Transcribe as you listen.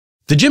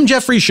The Jim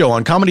Jefferies Show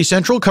on Comedy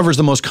Central covers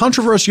the most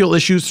controversial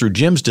issues through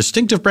Jim's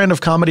distinctive brand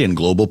of comedy and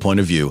global point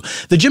of view.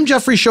 The Jim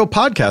Jefferies Show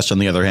podcast, on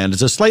the other hand,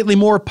 is a slightly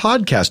more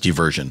podcasty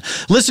version.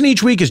 Listen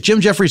each week as Jim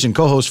Jefferies and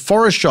co-host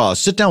Forrest Shaw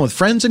sit down with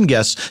friends and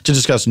guests to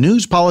discuss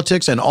news,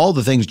 politics, and all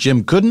the things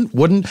Jim couldn't,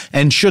 wouldn't,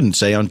 and shouldn't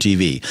say on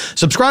TV.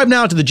 Subscribe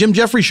now to the Jim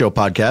Jefferies Show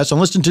podcast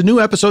and listen to new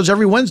episodes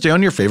every Wednesday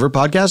on your favorite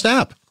podcast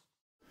app.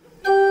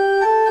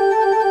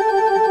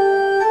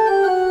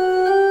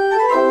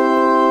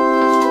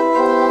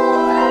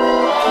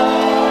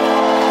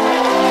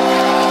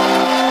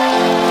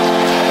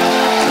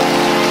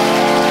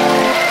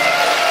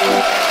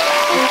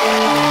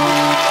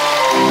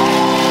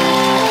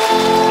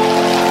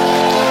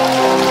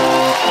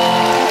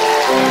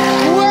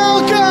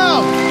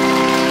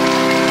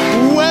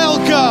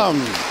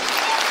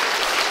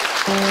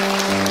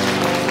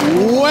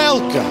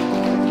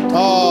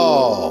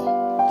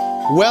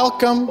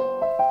 Welcome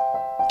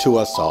to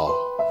us all.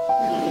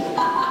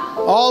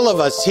 All of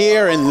us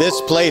here in this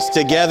place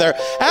together,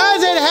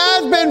 as it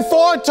has been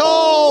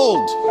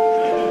foretold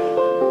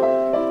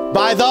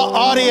by the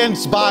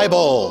Audience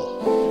Bible.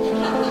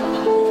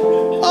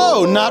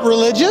 Oh, not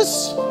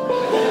religious?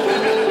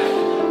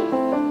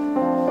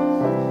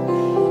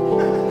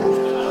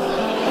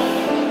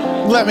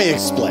 Let me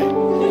explain.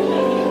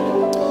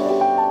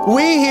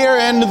 We here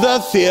in the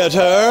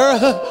theater,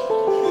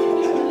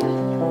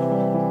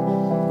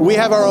 we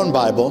have our own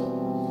Bible,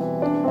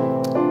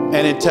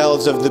 and it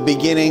tells of the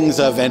beginnings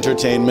of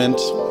entertainment.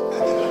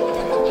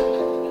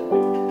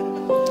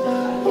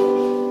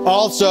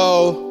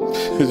 Also,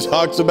 it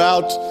talks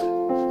about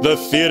the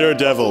theater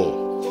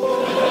devil.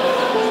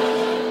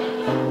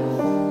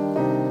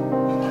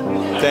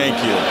 Thank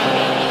you.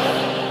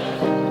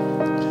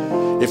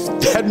 If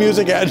that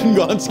music hadn't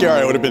gone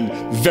scary, I would have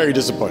been very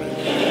disappointed.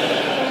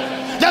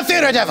 The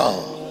theater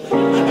devil!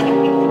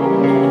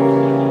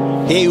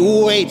 He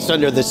waits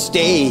under the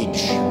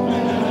stage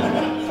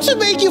to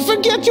make you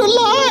forget your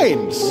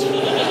lines.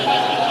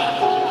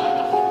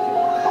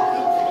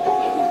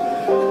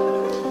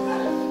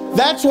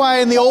 That's why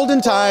in the olden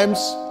times,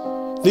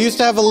 they used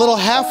to have a little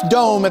half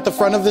dome at the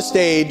front of the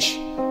stage.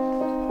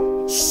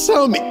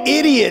 Some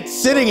idiot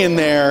sitting in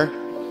there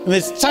in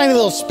this tiny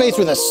little space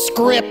with a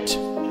script.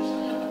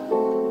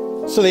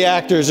 So the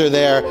actors are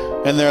there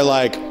and they're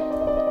like,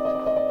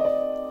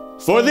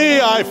 "For thee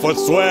I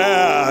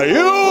forswear,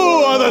 you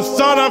are the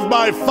son of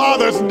my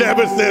father's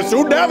nemesis,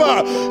 who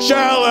never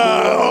shall,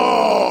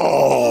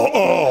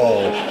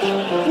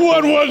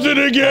 what was it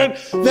again?"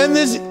 Then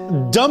this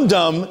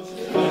dum-dum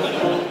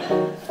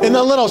in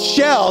the little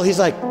shell, he's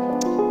like,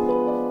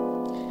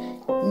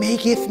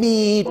 "Maketh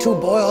me to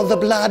boil the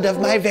blood of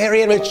my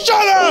very..."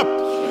 Shut up!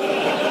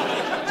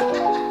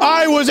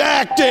 I was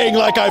acting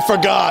like I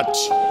forgot.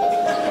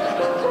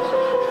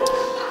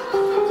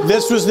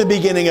 This was the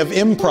beginning of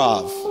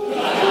improv.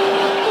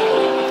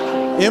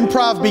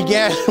 Improv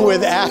began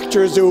with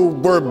actors who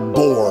were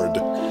bored.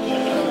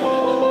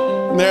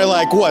 They're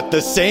like, what, the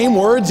same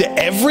words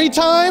every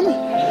time?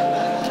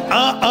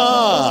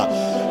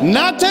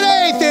 Not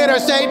today, Theater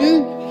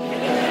Satan.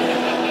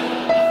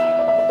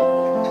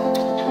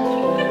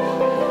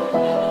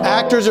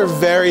 Actors are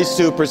very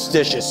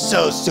superstitious,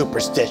 so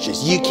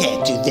superstitious. You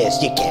can't do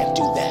this, you can't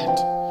do that.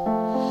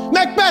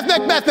 Macbeth,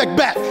 Macbeth,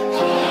 Macbeth!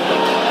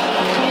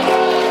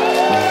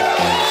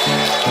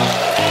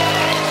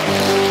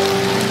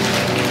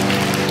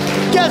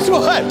 Guess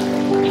what?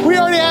 We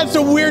already had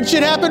some weird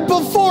shit happen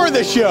before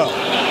the show.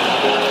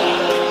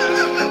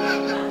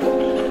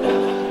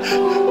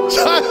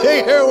 So I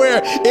figure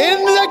we're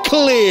in the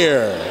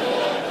clear.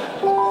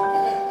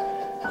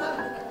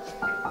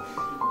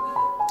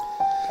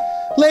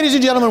 Ladies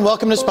and gentlemen,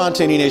 welcome to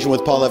Spontaneanation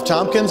with Paul F.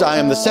 Tompkins. I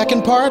am the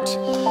second part.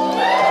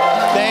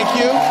 Thank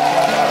you.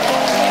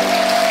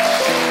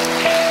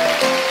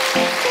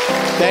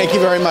 Thank you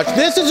very much.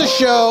 This is a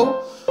show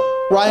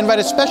where I invite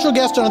a special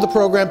guest onto the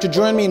program to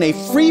join me in a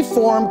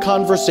free-form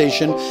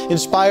conversation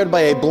inspired by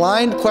a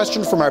blind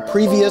question from our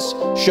previous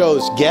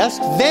show's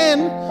guest.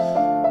 Then,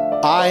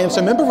 I and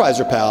some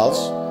improviser pals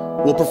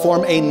will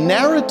perform a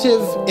narrative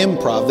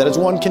improv that is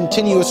one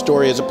continuous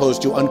story as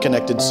opposed to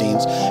unconnected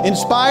scenes,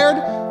 inspired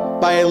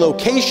by a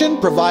location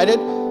provided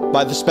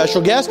by the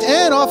special guest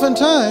and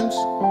oftentimes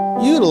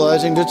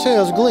utilizing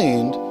details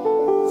gleaned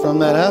from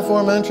that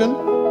aforementioned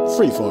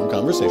free-form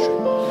conversation.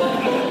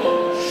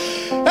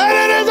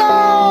 And it is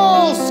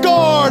all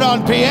scored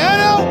on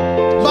piano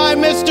by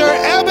Mr.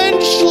 Eban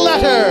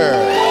Schletter.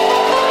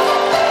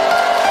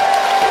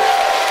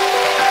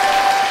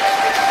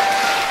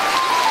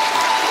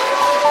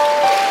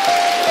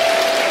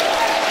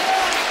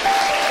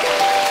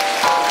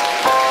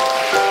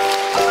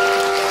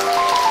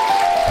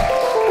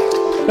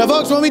 Now,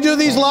 folks, when we do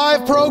these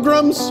live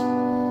programs,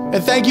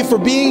 and thank you for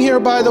being here,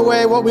 by the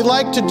way, what we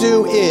like to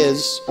do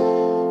is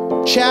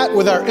chat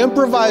with our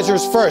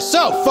improvisers first.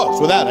 So, folks,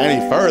 without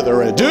any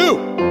further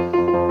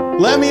ado,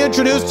 let me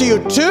introduce to you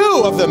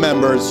two of the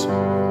members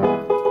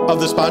of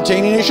the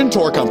Spontaneanation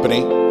Tour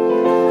Company.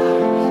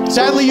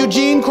 Sadly,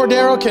 Eugene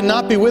Cordero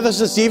cannot be with us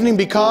this evening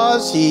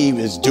because he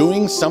is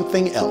doing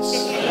something else.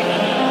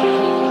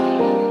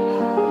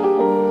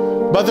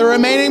 But the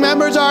remaining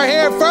members are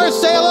here. First,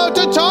 say hello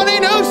to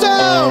Tawny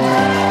Newsome!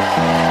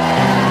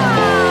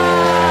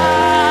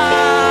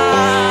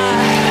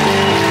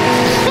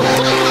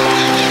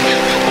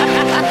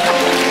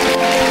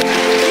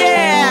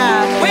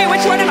 Yeah! Wait,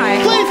 which one am I?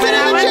 Please sit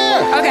in the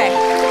chair! Okay.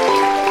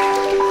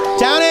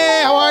 Tawny,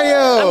 how are you?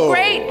 I'm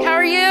great. How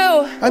are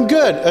you? I'm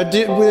good.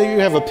 Will you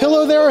have a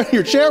pillow there on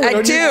your chair?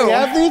 I do. We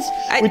have these?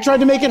 We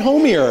tried to make it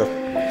homier.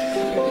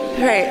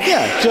 Right.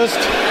 Yeah, just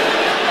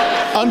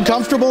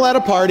uncomfortable at a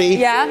party.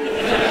 Yeah?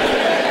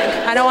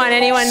 I don't want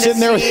anyone to see.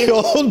 Sitting there with the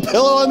old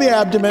pillow on the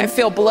abdomen. I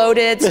feel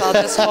bloated, so I'll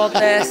just hold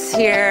this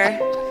here.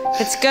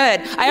 It's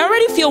good. I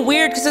already feel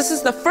weird because this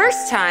is the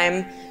first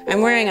time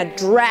I'm wearing a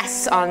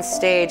dress on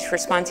stage for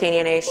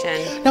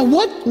Spontaneanation. Now,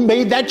 what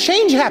made that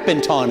change happen,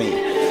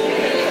 Tawny?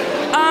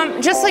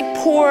 Just like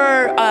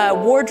poor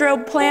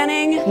wardrobe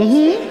planning.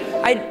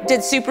 Mm-hmm. I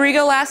did Super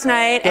Ego last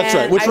night. That's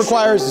right, which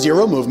requires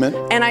zero movement.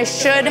 And I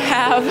should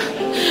have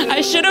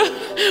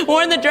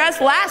worn the dress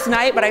last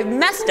night, but I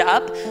messed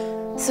up.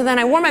 So then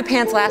I wore my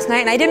pants last night,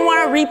 and I didn't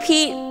want to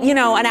repeat, you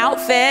know, an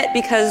outfit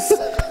because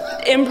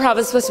improv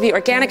is supposed to be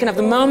organic and of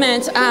the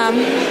moment. So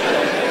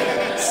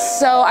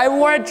I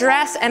wore a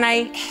dress, and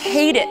I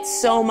hate it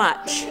so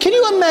much. Can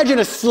you imagine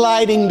a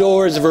sliding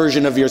doors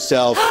version of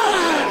yourself?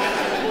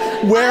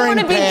 Wearing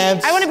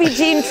pants. I want to be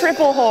Jean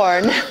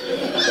Triplehorn.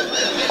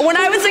 When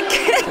I was a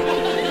kid.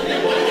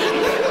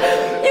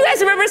 You guys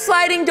remember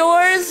Sliding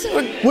Doors?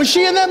 Was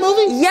she in that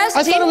movie? Yes.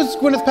 I thought it was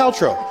Gwyneth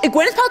Paltrow.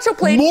 Gwyneth Paltrow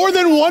played... More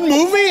than one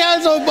movie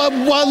has a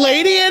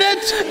lady in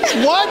it?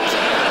 What?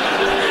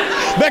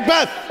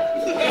 Macbeth.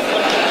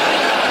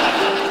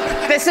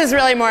 This is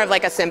really more of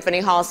like a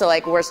symphony hall, so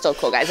like we're still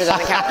cool guys. It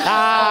doesn't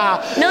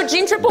count. No,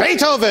 Jean Triplehorn.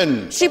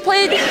 Beethoven. She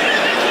played...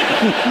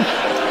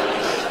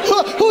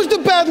 Who's the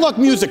bad luck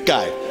music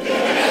guy?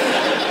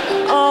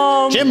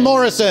 Jim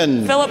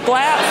Morrison. Philip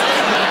Glass.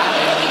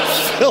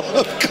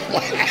 Philip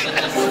Glass.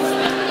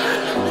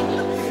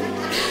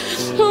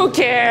 Who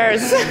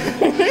cares?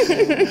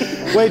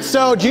 Wait,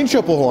 so Jean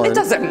Triplehorn. It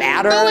doesn't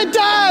matter. No, it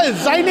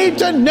does. I need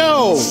to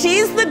know.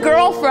 She's the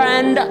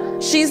girlfriend.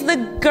 She's the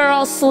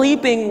girl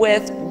sleeping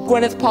with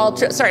Gwyneth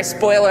Paltrow. Sorry,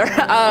 spoiler.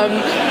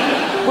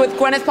 With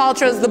Gwyneth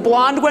Paltrow's the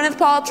blonde Gwyneth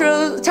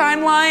Paltrow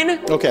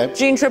timeline. Okay.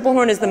 Jean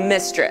Triplehorn is the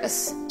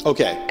mistress.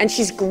 Okay. And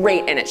she's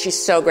great in it.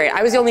 She's so great.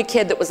 I was the only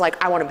kid that was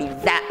like, I want to be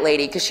that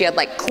lady because she had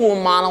like cool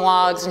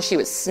monologues and she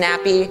was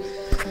snappy.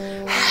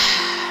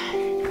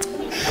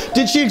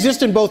 Did she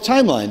exist in both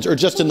timelines or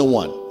just in the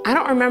one? I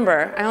don't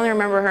remember. I only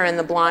remember her in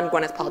the blonde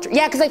Gwyneth Paltrow.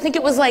 Yeah, because I think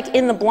it was like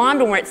in the blonde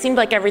one where it seemed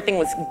like everything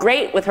was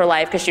great with her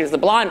life because she was the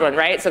blonde one,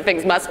 right? So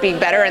things must be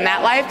better in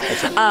that life.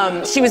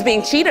 She was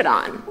being cheated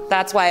on.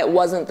 That's why it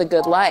wasn't the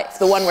good life.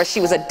 The one where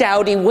she was a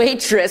dowdy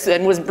waitress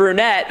and was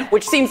brunette,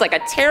 which seems like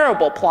a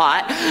terrible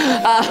plot.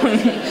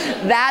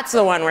 That's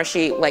the one where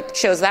she like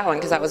chose that one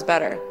because that was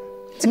better.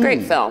 It's a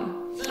great film.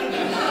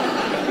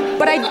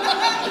 But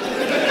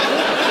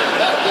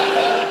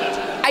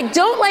I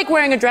don't like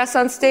wearing a dress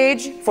on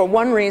stage for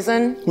one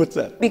reason. What's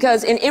that?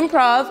 Because in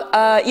improv,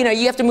 you know,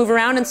 you have to move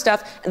around and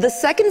stuff. The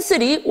Second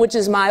City, which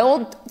is my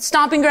old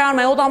stomping ground,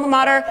 my old alma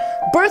mater,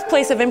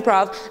 birthplace of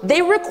improv,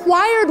 they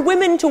required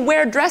women to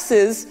wear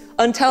dresses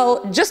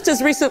until just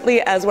as recently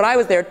as when I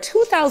was there,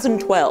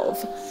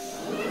 2012.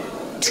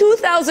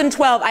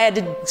 2012, I had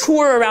to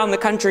tour around the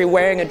country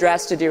wearing a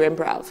dress to do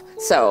improv.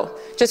 So,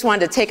 just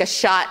wanted to take a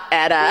shot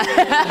at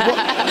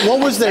What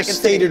was their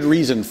stated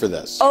reason for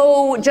this?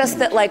 Oh, just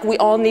that like we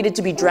all needed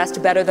to be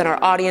dressed better than our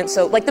audience.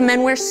 So like the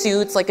men wear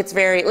suits, like it's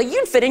very, like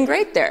you'd fit in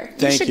great there.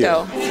 Thank you should you.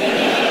 go.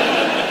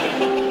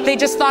 They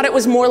just thought it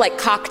was more like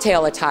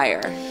cocktail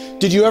attire.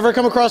 Did you ever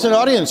come across an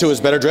audience who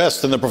was better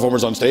dressed than the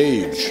performers on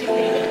stage?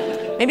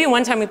 Maybe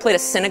one time we played a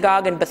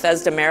synagogue in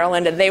Bethesda,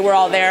 Maryland, and they were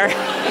all there.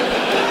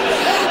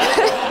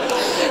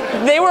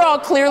 They were all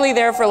clearly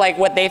there for like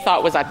what they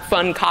thought was a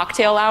fun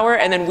cocktail hour,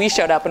 and then we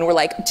showed up and we're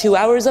like, 2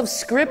 hours of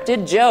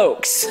scripted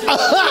jokes.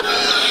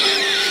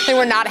 They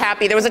were not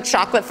happy. There was a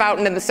chocolate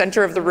fountain in the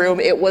center of the room.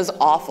 It was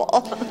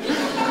awful.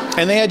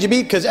 And they had you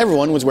beat because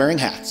everyone was wearing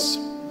hats.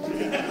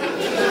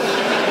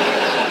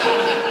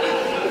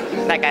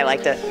 That guy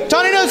liked it.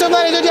 Tawny Newsome,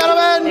 ladies and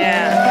gentlemen!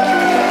 Yeah.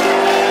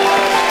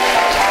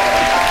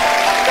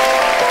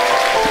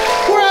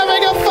 We're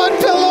having a fun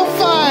pillow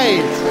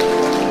fight!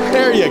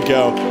 There you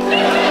go.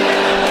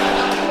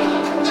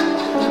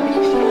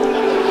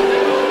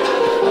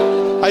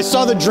 I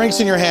saw the drinks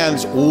in your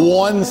hands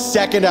 1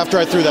 second after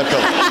I threw that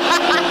pillow.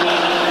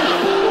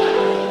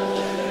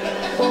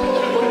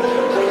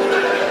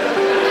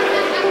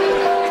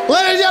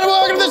 Ladies and gentlemen,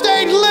 welcome to the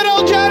stage,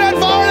 Little Janet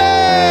Varney!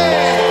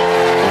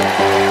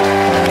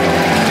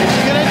 Is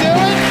she gonna do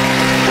it?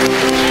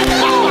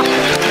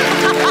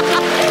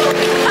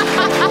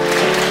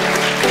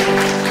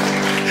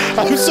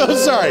 I'm so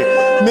sorry.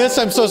 Miss,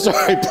 I'm so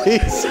sorry,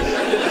 please.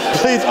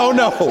 Please, oh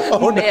no,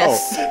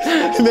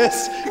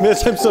 Miss.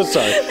 Miss, I'm so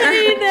sorry.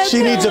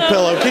 She needs a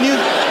pillow. Can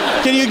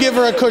you give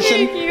her a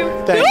cushion? Thank you.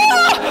 Thank you.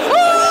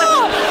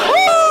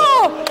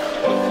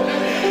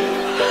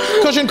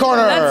 Cushion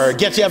corner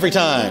gets you every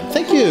time.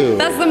 Thank you.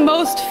 That's the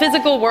most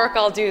physical work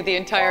I'll do the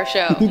entire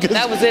show.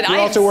 That was it. You're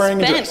also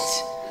wearing a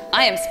dress.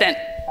 I am spent.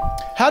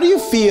 How do you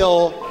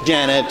feel,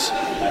 Janet,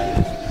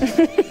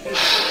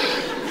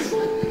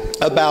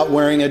 about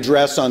wearing a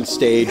dress on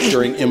stage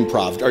during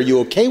improv? Are you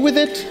okay with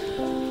it?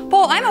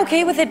 Well, I'm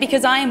okay with it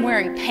because I am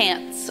wearing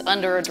pants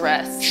under a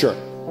dress. Sure.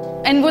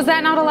 And was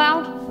that not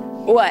allowed?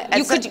 What?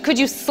 Could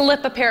you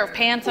slip a pair of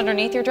pants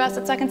underneath your dress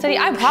at Second City?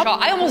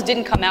 I almost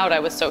didn't come out. I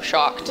was so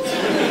shocked to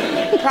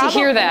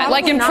hear that.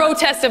 Like in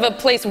protest of a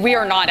place we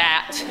are not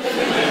at.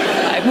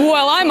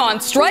 Well, I'm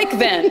on strike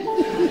then.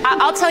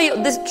 I'll tell you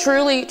this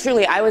truly,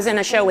 I was in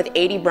a show with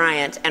Adie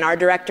Bryant, and our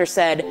director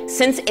said,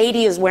 since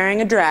Adie is wearing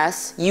a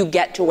dress, you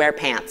get to wear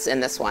pants in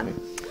this one.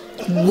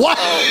 What?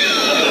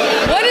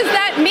 What does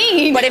that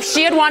mean? But if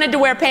she had wanted to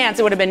wear pants,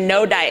 it would have been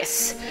no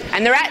dice.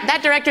 And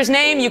that director's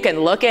name, you can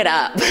look it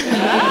up.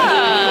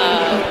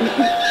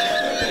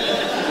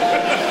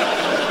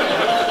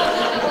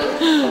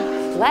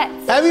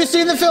 Let's. Have you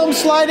seen the film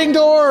Sliding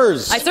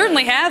Doors? I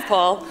certainly have,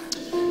 Paul.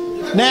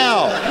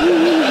 Now,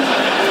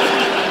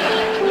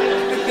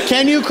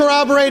 can you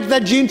corroborate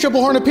that Jeanne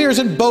Tripplehorn appears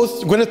in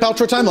both Gwyneth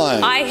Paltrow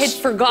timelines? I had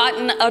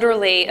forgotten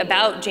utterly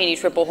about Jeannie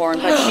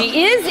Tripplehorn, but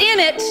she is in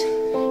it.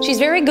 She's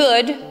very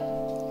good.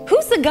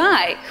 Who's the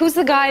guy? Who's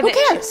the guy that? Who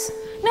cares?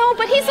 No,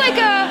 but he's like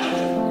a.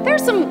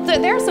 There's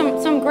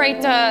some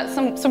great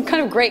some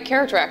kind of great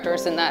character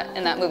actors in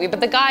that movie. But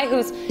the guy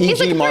who's he's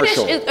like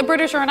a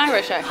British or an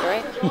Irish actor,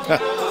 right?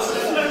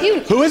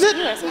 Who is it?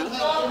 You guys know.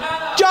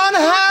 John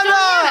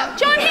Hannah.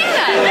 John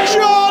Hannah.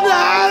 John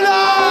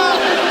Hannah.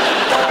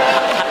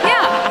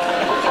 Yeah.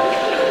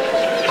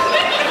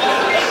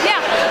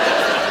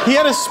 He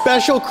had a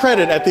special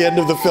credit at the end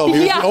of the film. He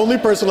was the only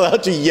person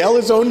allowed to yell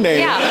his own name.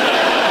 Yeah.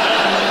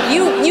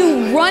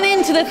 You run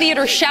into the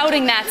theater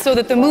shouting that so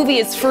that the movie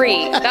is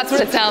free. That's what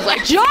it sounds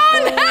like. John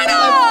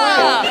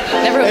Hannah!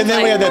 And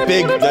then we had that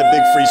big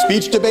free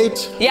speech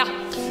debate. Yeah.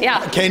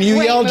 Can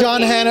you yell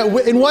John Hannah?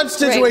 In what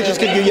situations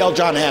can you yell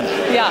John Hannah?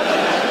 Yeah.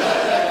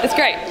 It's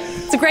great.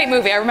 It's a great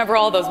movie. I remember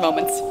all those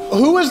moments.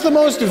 Who was the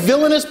most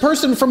villainous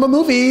person from a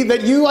movie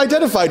that you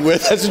identified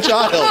with as a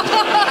child?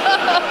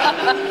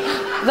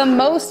 The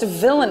most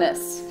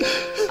villainous.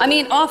 I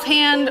mean,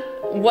 offhand,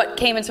 what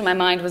came into my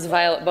mind was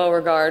Violet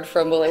Beauregard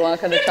from Willy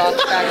Wonka and the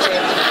Chocolate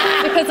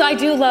Factory. Because I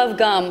do love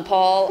gum,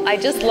 Paul. I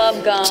just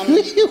love gum. Do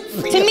you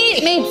really? To me,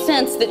 it made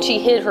sense that she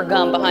hid her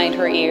gum behind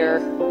her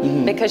ear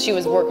because she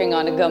was working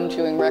on a gum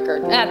chewing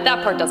record.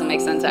 That part doesn't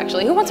make sense,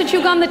 actually. Who wants to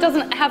chew gum that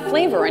doesn't have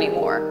flavor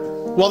anymore?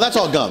 Well, that's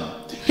all gum.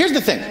 Here's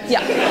the thing.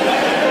 Yeah.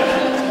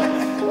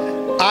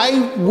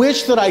 I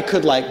wish that I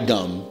could like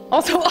gum.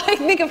 Also, I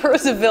think of her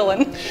as a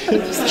villain.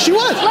 She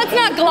was. Let's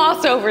not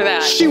gloss over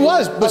that. She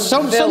was, but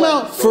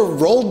somehow for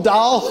Roald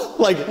Dahl,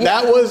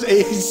 that was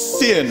a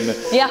sin.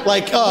 Yeah.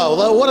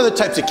 What other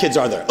types of kids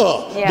are there?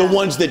 The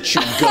ones that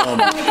chew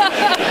gum.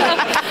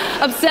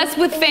 Obsessed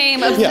with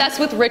fame, obsessed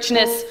with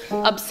richness,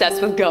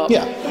 obsessed with gum.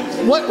 Yeah.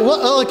 What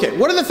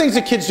are the things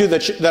that kids do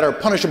that are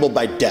punishable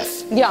by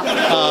death? Yeah.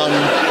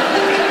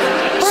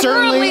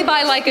 Preferably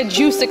by like a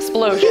juice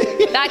explosion.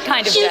 That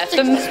kind of death.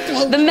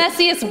 The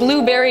messiest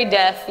blueberry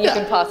death you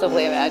can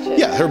possibly imagine.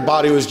 Yeah, her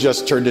body was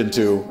just turned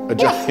into a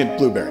giant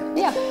blueberry.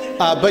 Yeah.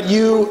 But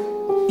you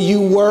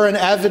were an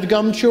avid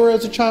gum chewer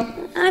as a child?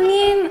 I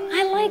mean,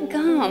 I like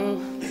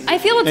gum. I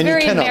feel it's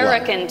very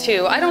American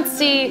too. I don't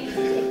see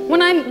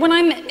when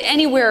I'm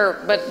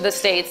anywhere but the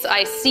States,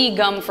 I see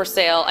gum for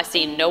sale. I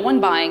see no one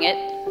buying it.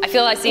 I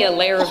feel I see a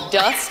layer of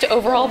dust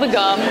over all the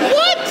gum.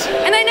 What?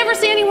 And I never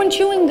see anyone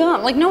chewing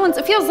gum. Like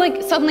it feels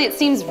like suddenly it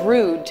seems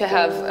rude to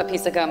have a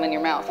piece of gum in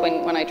your mouth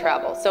when I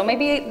travel. So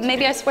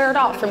maybe I swear it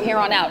off from here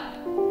on out.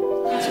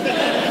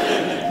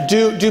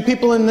 Do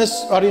people in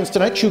this audience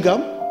tonight chew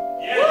gum?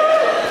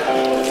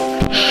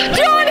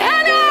 John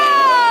Hannah!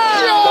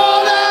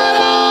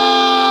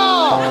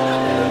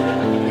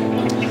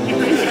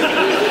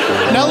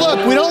 Now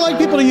look, we don't like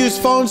people to use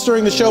phones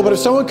during the show, but if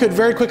someone could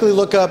very quickly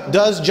look up,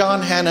 does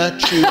John Hannah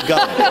chew gum?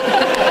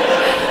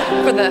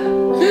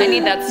 I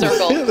need that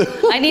circle.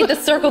 I need the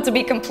circle to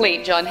be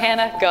complete. John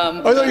Hannah,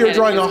 gum. I thought you were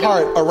drawing a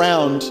heart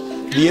around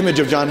the image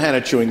of John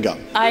Hannah chewing gum.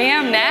 I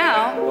am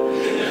now.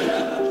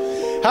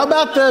 How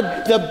about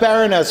the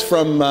Baroness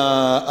from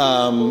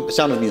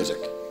Sound of Music?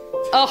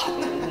 Oh,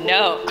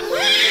 no.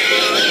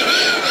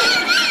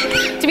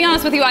 To be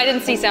honest with you, I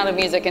didn't see Sound of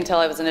Music until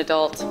I was an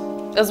adult.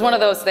 It was one of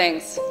those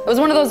things. It was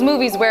one of those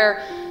movies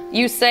where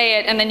you say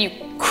it and then you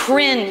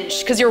cringe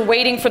because you're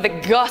waiting for the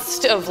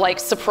gust of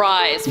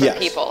surprise from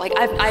people. Like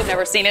I've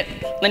never seen it.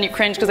 Then you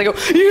cringe because I go,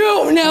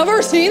 "You've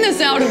never seen The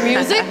Sound of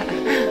Music?"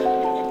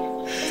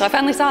 So I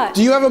finally saw it.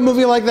 Do you have a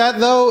movie like that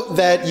though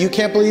that you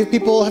can't believe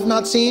people have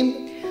not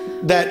seen?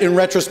 That in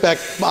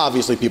retrospect,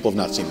 obviously people have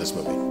not seen this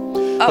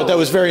movie. But that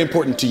was very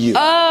important to you.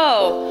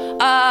 Oh,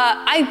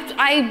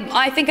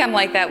 I think I'm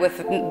like that with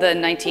the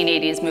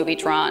 1980s movie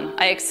Tron.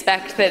 I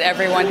expect that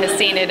everyone has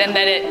seen it and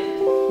that it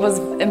was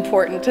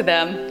important to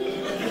them.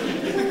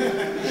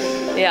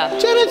 Yeah.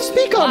 Janet,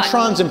 speak on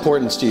Tron's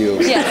importance to you.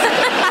 Yes.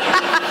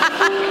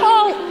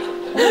 Well,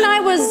 when I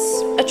was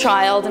a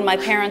child and my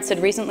parents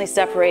had recently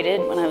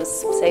separated when I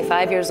was, say,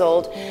 5 years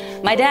old,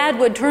 my dad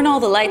would turn all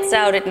the lights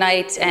out at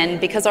night, and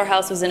because our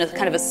house was in a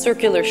kind of a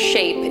circular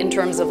shape in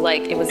terms of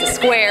like it was a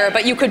square,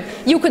 but you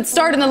could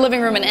start in the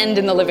living room and end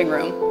in the living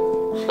room.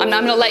 I'm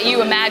going to let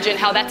you imagine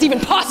how that's even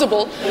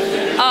possible.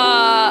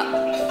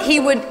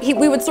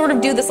 We would sort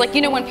of do this, like,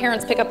 you know when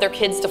parents pick up their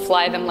kids to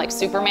fly them like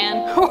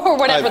Superman? Or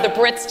whatever the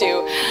Brits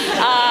do.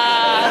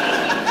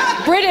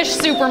 British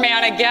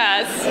Superman, I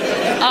guess.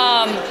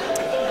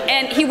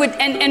 And he would,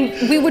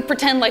 and we would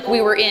pretend like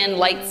we were in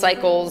light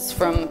cycles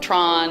from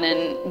Tron,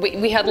 and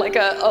we had like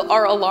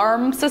our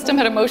alarm system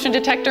had a motion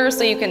detector, so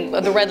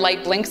the red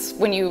light blinks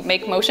when you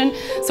make motion.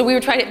 So we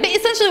would try to,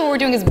 essentially what we're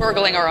doing is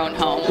burgling our own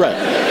home. Right.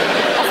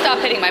 I'll stop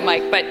hitting my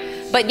mic, but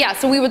yeah,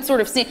 so we would sort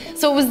of see,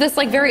 so it was this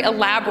like very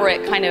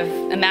elaborate kind of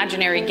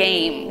imaginary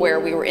game where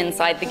we were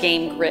inside the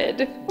game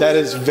grid. That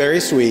is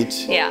very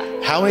sweet. Yeah.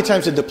 How many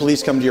times did the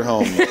police come to your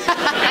home?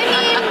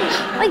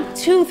 I mean, like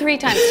 2-3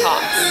 times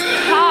tops.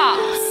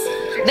 Tops.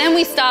 Then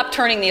we stopped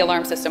turning the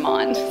alarm system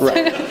on.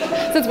 Right.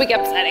 Since we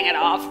kept setting it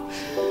off.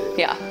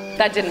 Yeah,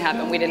 that didn't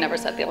happen. We didn't ever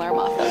set the alarm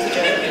off. That was a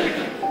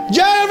joke.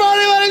 Janet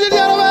Varney, ladies and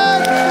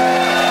gentlemen!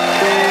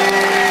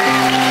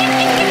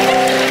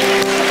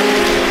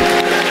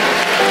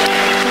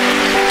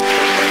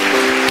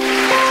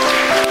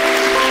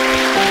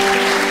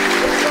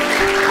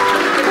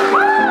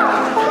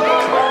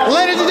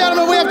 Ladies and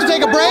gentlemen, we have to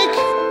take a break.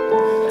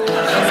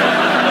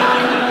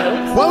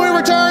 When we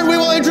return, we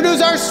will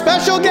introduce our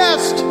special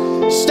guest.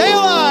 Stay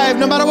alive,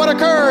 no matter what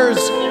occurs.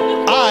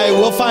 I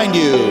will find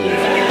you.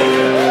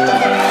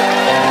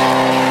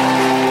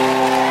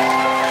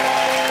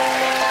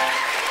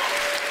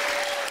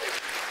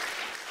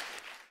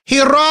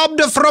 He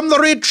robbed from the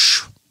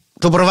rich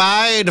to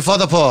provide for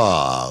the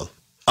poor.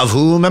 Of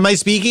whom am I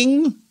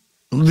speaking?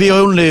 The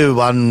only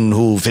one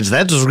who fits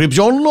that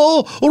description,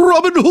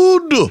 Robin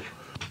Hood.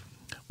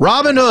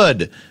 Robin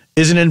Hood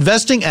is an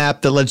investing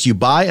app that lets you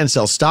buy and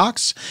sell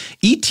stocks,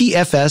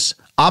 ETFs,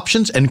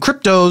 options, and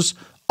cryptos,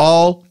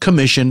 all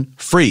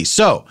commission-free.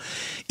 So,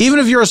 even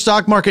if you're a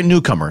stock market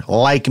newcomer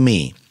like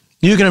me,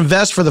 you can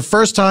invest for the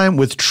first time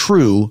with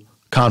true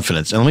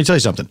confidence. And let me tell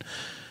you something.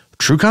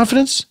 True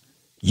confidence?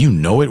 You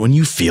know it when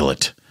you feel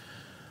it.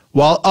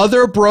 While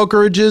other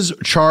brokerages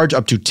charge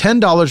up to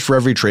 $10 for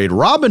every trade,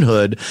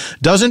 Robinhood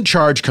doesn't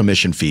charge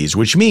commission fees,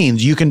 which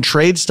means you can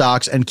trade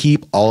stocks and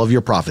keep all of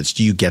your profits.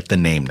 Do you get the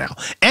name now?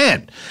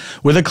 And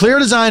with a clear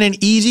design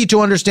and easy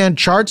to understand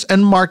charts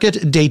and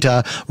market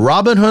data,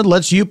 Robinhood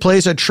lets you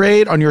place a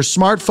trade on your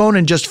smartphone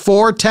in just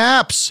 4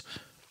 taps.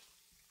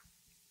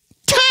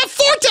 4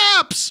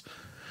 taps!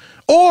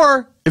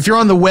 Or if you're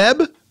on the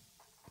web,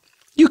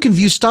 you can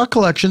view stock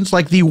collections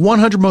like the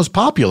 100 most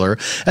popular,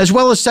 as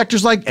well as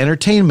sectors like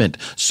entertainment,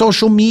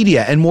 social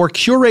media, and more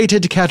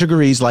curated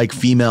categories like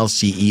female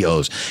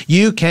CEOs.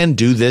 You can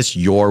do this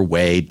your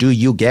way. Do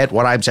you get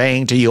what I'm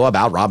saying to you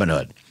about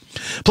Robinhood?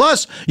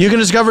 Plus, you can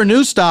discover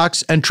new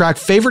stocks and track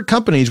favorite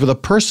companies with a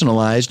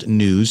personalized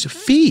news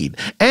feed,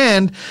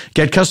 and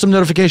get custom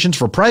notifications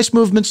for price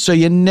movements so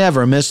you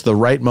never miss the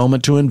right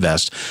moment to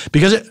invest.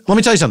 Because let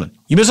me tell you something.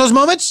 You miss those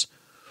moments?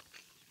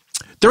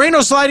 There ain't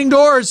no sliding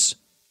doors.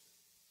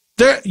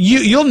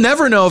 You'll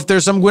never know if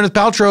there's some Gwyneth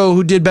Paltrow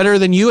who did better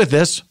than you at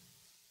this.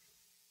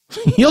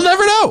 You'll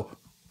never know.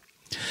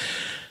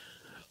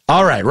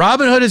 All right,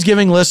 Robinhood is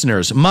giving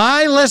listeners,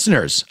 my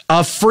listeners,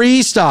 a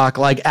free stock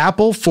like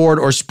Apple, Ford,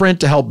 or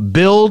Sprint to help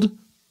build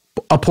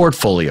a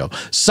portfolio.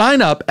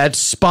 Sign up at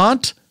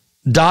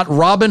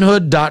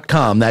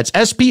spont.robinhood.com. That's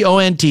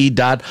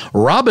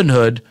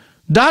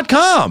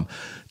spont.robinhood.com.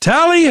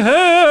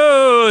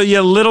 Tally-ho,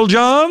 you little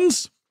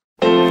Johns.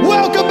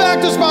 Welcome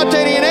back to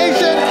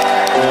Spontaneanation.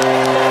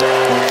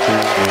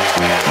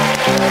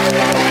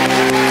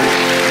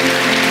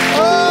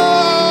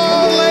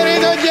 Oh,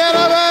 ladies and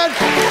gentlemen,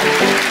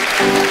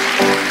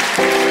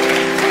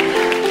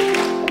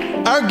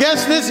 our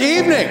guest this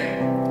evening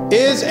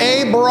is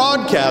a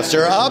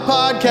broadcaster, a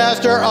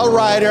podcaster, a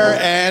writer,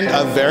 and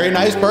a very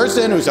nice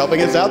person who's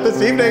helping us out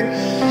this evening.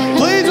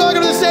 Please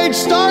welcome to the stage,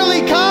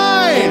 Starlee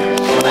Kine.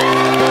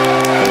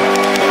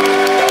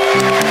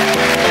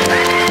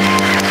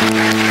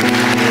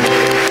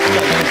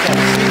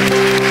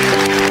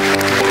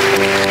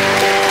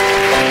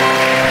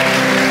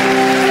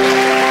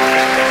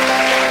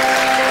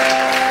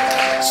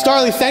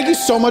 Starlee, thank you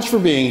so much for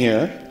being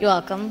here. You're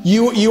welcome.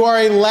 You are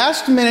a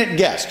last-minute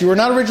guest. You were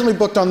not originally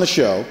booked on the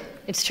show.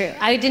 It's true.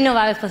 I didn't know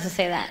I was supposed to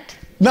say that.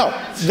 No,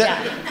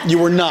 you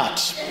were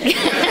not.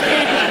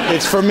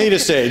 It's for me to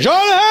say,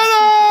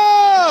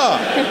 Johanna!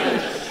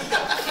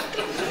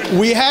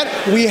 We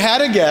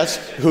had a guest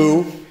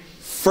who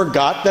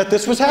forgot that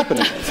this was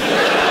happening.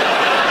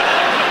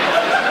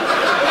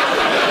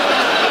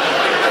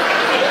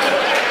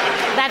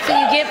 That's what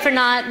you get for for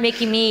not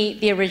making me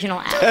the original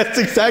act. That's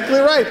exactly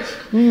right.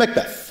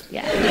 Macbeth.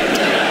 Yeah.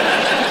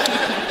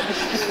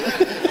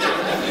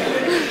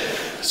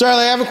 Starlee,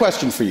 I have a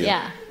question for you.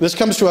 Yeah. This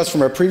comes to us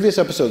from our previous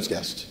episode's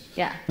guest.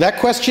 Yeah. That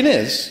question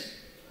is,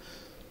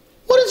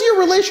 what is your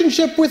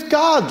relationship with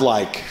God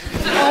like?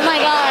 Oh my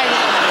God.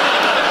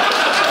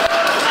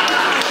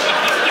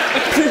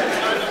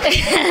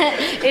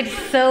 It's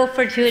so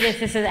fortuitous.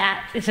 This is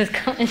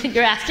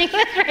you're asking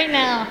this right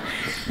now.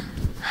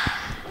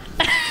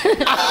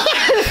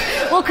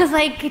 Well, because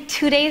like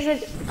 2 days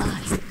ago,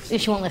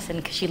 she won't listen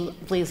because she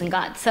believes in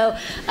God. So,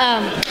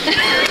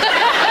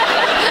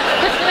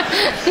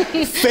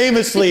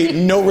 famously,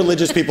 no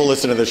religious people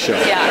listen to this show.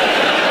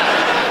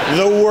 Yeah.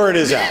 The word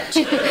is out.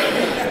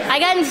 I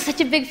got into such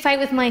a big fight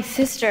with my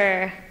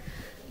sister.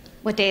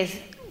 What days?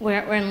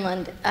 We're in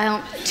London.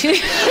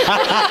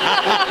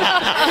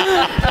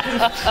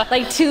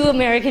 Like 2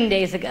 American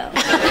days ago.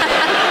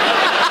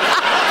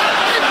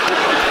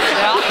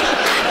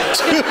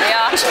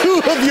 Yeah.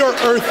 2 of your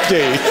Earth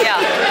days.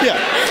 Yeah. Yeah.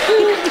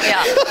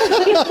 Yeah.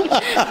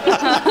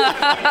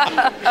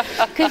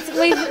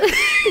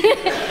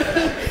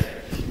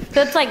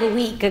 So it's like a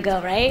week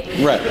ago, right?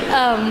 Right.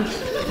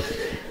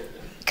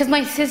 Because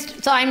my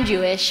sister, so I'm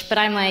Jewish, but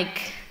I'm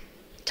like,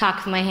 talk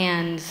of my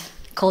hands,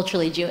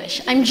 culturally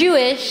Jewish. I'm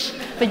Jewish,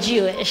 but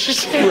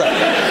Jewish.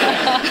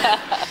 Right.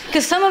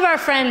 Because some of our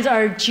friends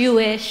are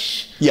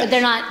Jewish, yes. but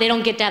they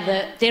don't get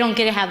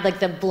to have like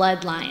the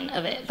bloodline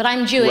of it. But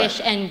I'm Jewish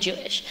and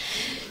Jewish.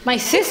 My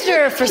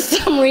sister, for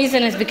some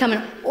reason, has become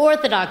an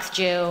Orthodox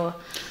Jew.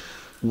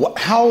 What,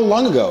 how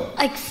long ago?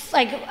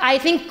 Like I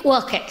think,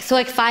 well, okay, so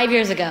like 5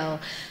 years ago,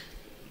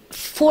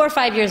 4 or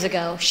 5 years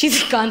ago,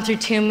 she's gone through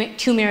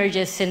two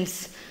marriages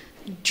since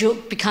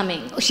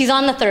becoming. She's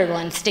on the 3rd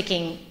one,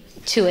 sticking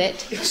to it.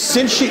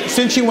 Since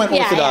she went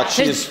Orthodox,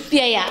 yeah. she is.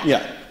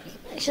 Yeah.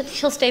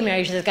 She'll stay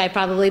married to this guy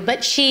probably,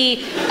 but she'll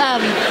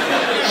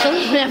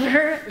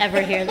never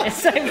ever hear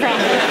this. I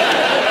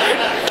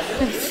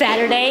promise.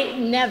 Saturday,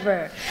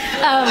 never.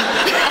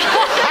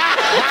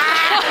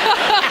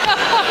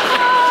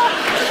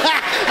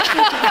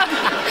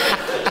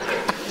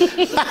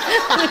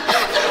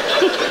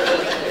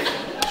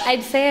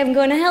 I'd say I'm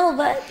going to hell,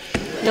 but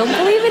don't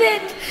believe in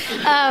it.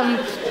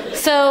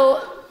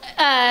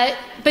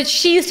 But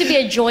she used to be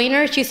a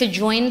joiner. She used to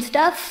join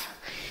stuff.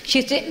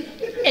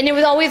 And it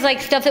was always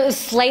like stuff that was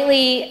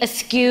slightly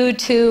askew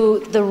to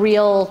the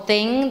real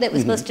thing that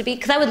was supposed to be.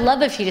 Because I would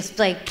love if she just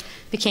like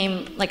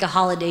became like a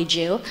holiday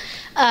Jew.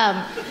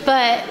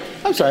 But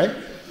I'm sorry.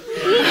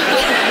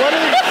 What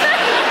is...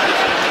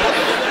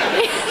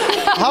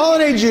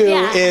 Holiday Jew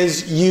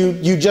is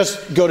you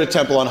just go to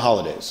temple on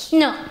holidays.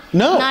 No.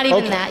 Not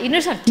even okay. that. You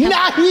just have temple.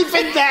 Not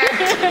even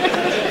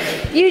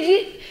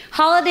that.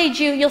 Holiday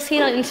Jew, you'll see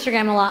it on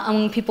Instagram a lot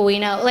among people we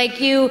know.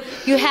 Like you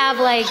have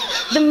like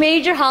the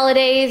major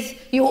holidays,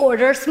 you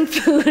order some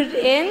food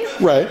in.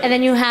 Right. And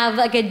then you have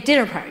like a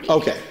dinner party.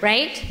 Okay.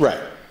 Right?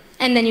 Right.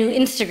 And then you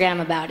Instagram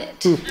about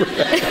it.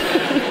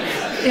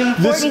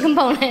 Important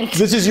component.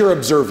 This is your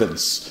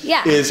observance.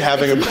 Yeah. Is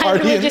having a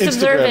party and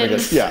Instagramming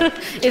it. Yeah.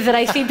 Is that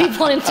I see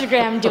people on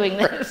Instagram doing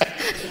this.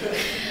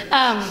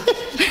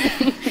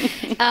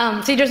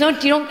 So you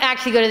don't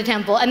actually go to the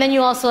temple, and then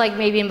you also like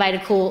maybe invite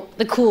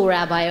the cool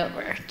rabbi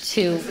over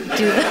to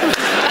do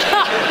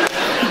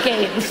the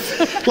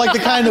games. Like the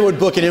kind that would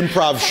book an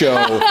improv show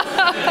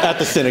at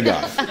the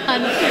synagogue.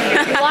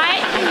 Why?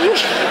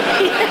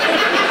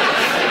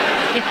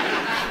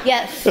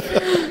 Yes,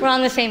 we're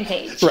on the same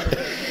page. Right.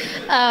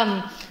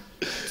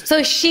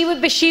 So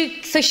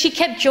she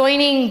kept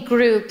joining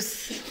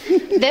groups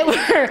that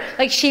were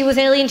like, she was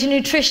really into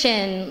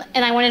nutrition,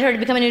 and I wanted her to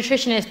become a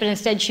nutritionist, but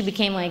instead she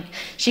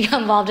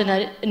got involved in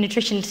a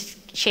nutrition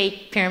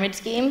shake pyramid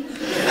scheme.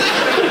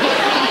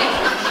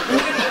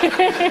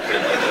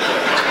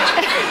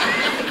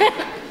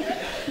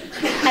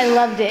 I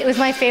loved it. It was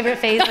my favorite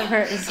phase of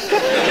hers,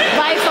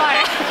 by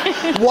far.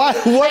 Why?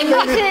 What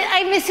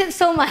I miss it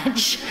so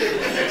much.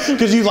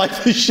 Because you like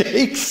the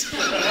shakes?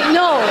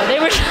 No, they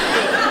were.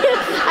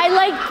 I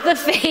liked the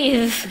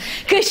phase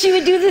because she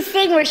would do this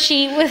thing where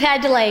she was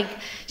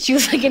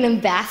like an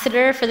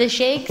ambassador for the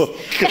shakes. Oh,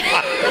 God.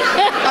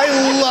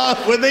 I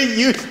love when they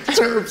use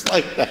terms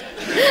like that.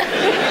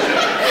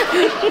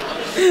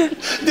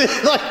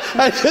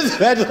 I just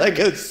imagine like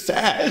a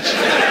sash.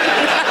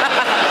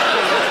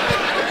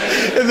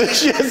 And then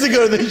she has to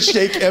go to the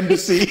shake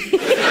embassy.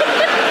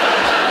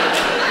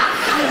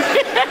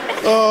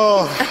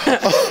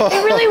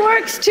 It really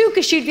works too,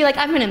 because she'd be like,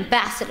 I'm an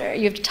ambassador.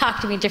 You have to talk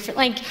to me different.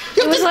 Like,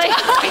 it was like...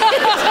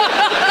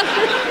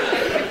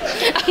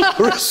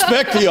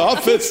 Respect the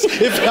office,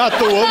 if not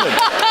the woman.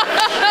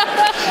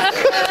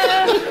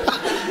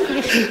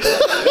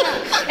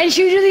 And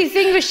she would do these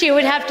things where she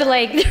would have to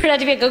like, there would have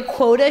to be like a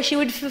quota she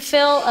would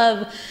fulfill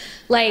of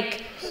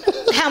like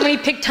how many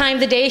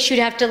times a day she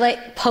would have to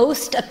like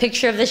post a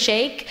picture of the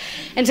shake.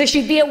 And so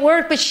she'd be at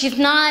work, but she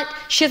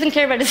doesn't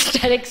care about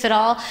aesthetics at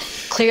all,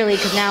 clearly,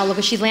 because now look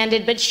where she's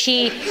landed. But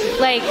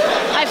I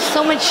have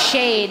so much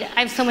shade.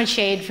 I have so much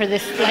shade for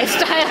this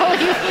lifestyle.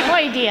 You have no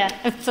idea.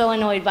 I'm so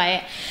annoyed by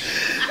it.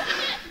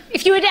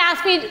 If you had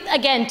asked me,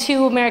 again,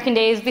 2 American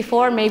days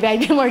before, maybe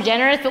I'd be more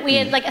generous, but we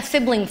had like a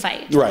sibling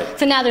fight. Right.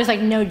 So now there's like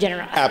no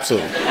generosity.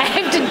 Absolutely. I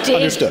have to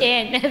dig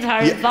in as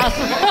hard as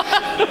possible.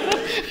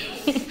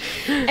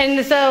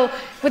 And so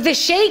with the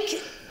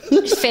shake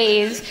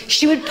phase,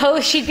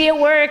 she'd be at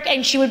work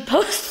and she would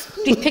post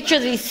these pictures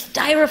of these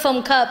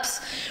styrofoam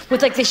cups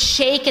with like the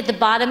shake at the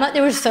bottom.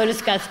 They were so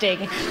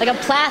disgusting. Like a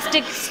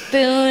plastic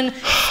spoon,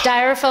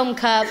 styrofoam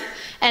cup,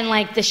 and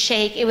like the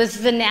shake. It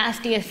was the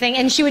nastiest thing.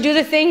 And she would do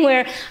the thing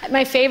where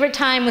my favorite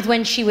time was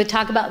when she would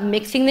talk about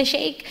mixing the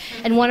shake,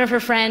 and one of her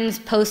friends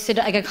posted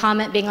like a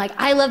comment being like,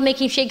 I love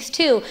making shakes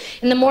too.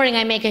 In the morning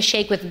I make a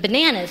shake with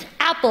bananas,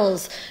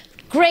 apples,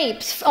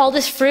 grapes, all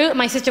this fruit.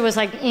 My sister was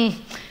like,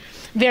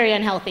 very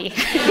unhealthy.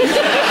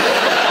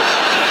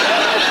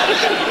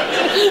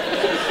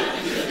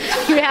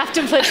 You have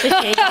to put the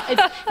shake. It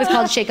was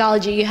called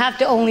Shakeology. You have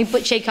to only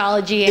put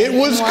Shakeology in. It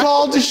was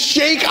called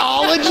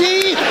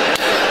Shakeology?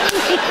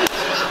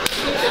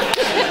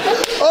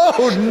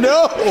 Oh,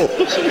 no.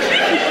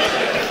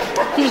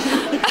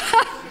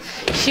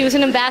 She was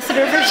an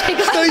ambassador for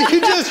Shakeology. So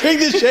you just drink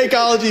the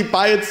Shakeology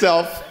by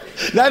itself.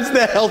 That's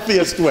the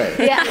healthiest way.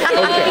 Yeah. Okay.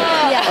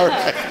 Yeah. All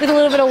right. With a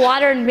little bit of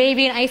water and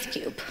maybe an ice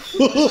cube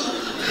to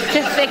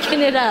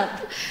thicken it up.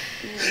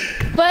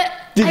 But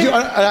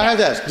I have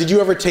to ask, did you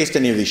ever taste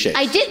any of these shakes?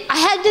 I did. I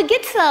had to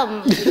get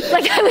some.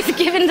 Like, I was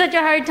given such a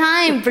hard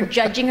time for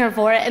judging her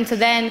for it. And so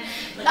then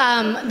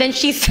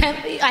she sent,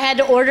 I had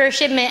to order a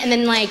shipment, and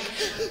then like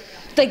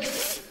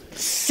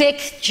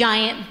 6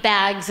 giant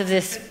bags of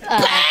this.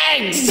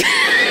 Bags!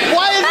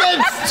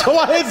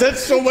 Why is that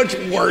so much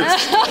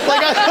worse?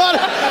 Like, I thought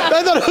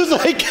it was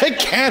like a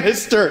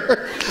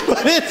canister,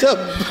 but it's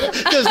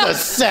just a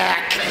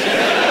sack.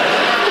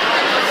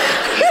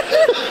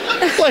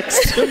 Like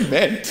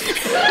cement.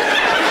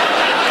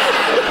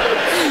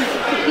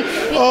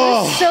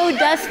 Oh. It was so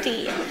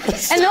dusty.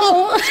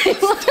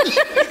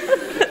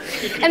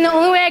 And the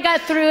only way I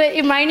got through it,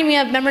 it reminded me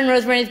of, remember in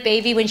Rosemary's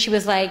Baby when she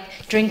was like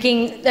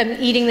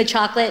eating the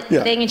chocolate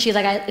thing, and she's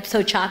like, it's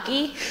so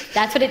chalky?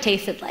 That's what it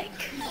tasted like.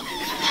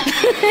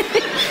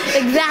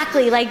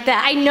 Exactly like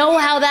that. I know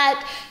how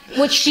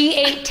what she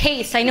ate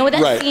tastes. I know what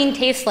that scene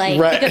tastes like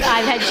because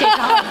I've had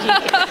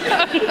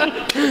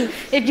Shakeology.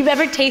 If you've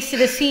ever tasted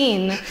a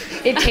scene,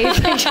 it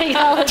tastes like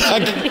Shakeology. I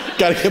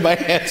gotta get my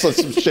hands on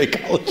some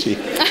Shakeology.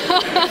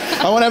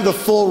 I want to have the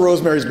full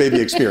Rosemary's Baby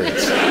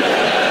experience.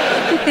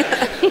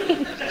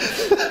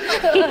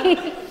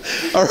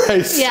 All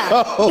right,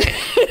 so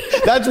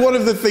that's one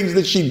of the things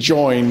that she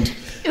joined.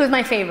 It was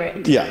my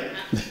favorite. Yeah.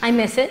 I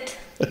miss it.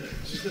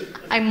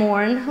 I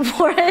mourn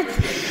for it.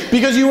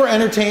 Because you were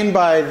entertained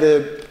by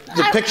the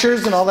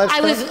pictures and all that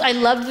stuff? I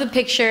loved the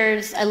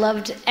pictures. I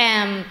loved,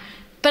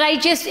 but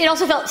it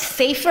also felt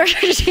safer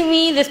to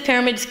me. This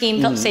pyramid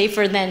scheme felt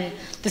safer than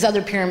this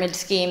other pyramid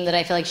scheme that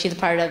I feel like she's a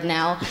part of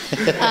now.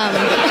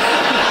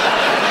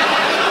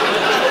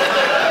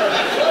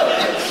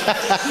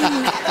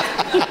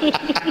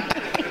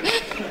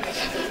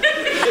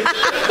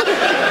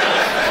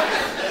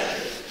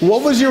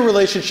 What was your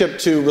relationship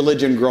to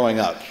religion growing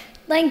up?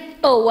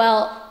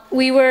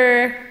 We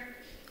were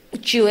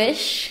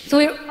Jewish.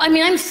 So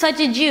I'm such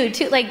a Jew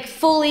too. Like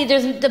fully,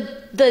 there's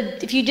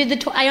if you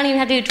did I don't even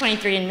have to do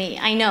 23andMe.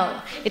 I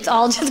know it's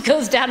all just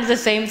goes down to the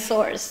same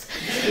source.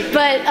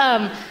 But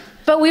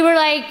we were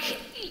like,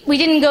 I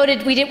didn't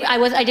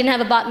have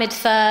a bat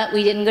mitzvah.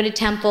 We didn't go to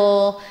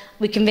temple.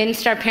 We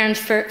convinced our parents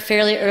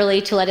fairly early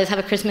to let us have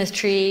a Christmas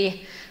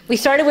tree. We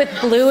started with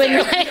blue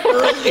and white.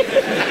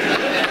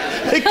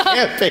 The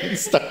campaign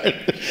started.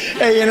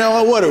 Hey, you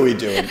know what are we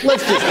doing?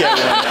 Let's just get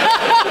one.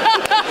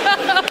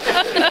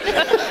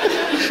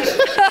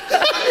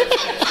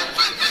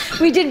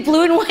 We did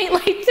blue and white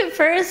lights at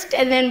first,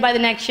 and then by the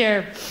next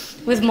year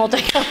it was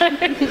multicolored.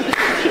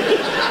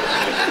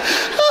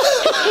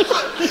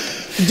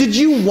 Did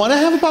you want to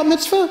have a bat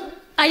mitzvah?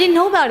 I didn't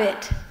know about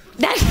it.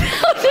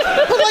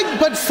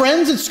 But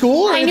friends at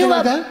school or anything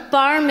like that? I knew about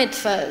bar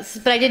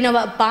mitzvahs, but I didn't know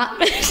about bat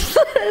mitzvahs.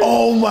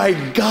 Oh my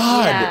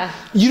God. Yeah.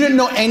 You didn't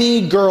know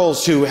any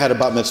girls who had a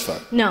bat mitzvah?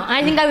 No,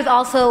 I think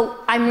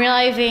I'm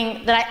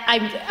realizing that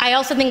I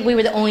also think we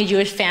were the only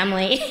Jewish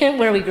family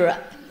where we grew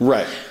up.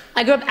 Right.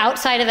 I grew up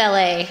outside of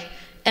LA,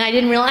 and I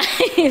didn't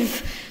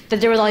realize that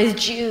there was all these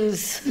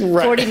Jews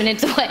 40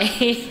 minutes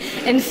away.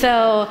 And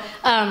so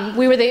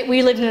we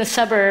lived in a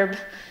suburb,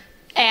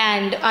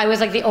 and I was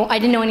like I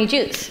didn't know any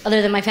Jews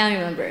other than my family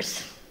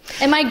members.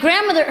 And my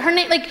grandmother, her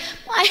name,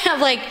 I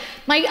have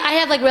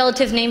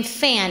relatives named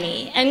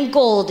Fanny and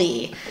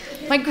Goldie.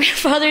 My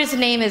grandfather's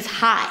name is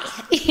Hi.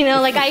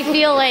 I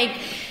feel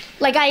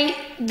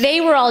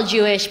they were all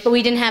Jewish, but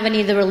we didn't have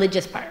any of the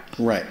religious part.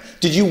 Right.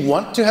 Did you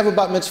want to have a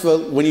bat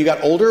mitzvah when you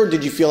got older, or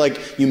did you feel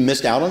like you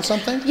missed out on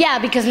something? Yeah,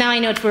 because now I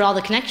know it's where all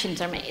the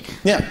connections are made.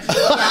 Yeah.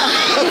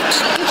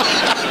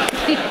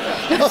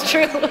 That's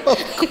true.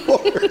 Of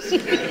course.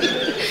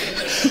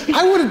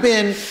 I would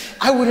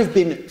have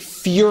been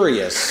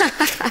furious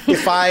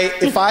if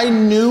I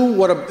knew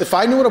what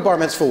a bar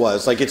mitzvah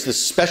was. Like, it's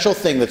this special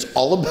thing that's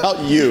all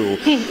about you,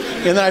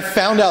 and then I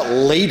found out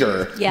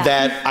later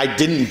that I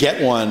didn't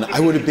get one. I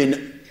would have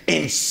been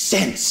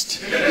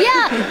incensed.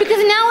 Yeah,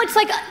 because now it's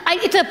like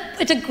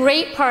it's a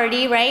great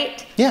party,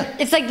 right? Yeah.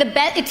 It's like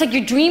it's like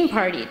your dream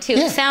party too.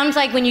 Yeah. It sounds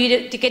like when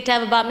you get to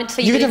have a bat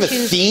mitzvah, you get to have a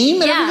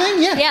theme and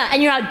everything. Yeah. Yeah,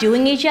 and you're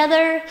outdoing each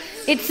other.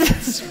 It's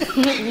at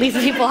least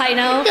the people I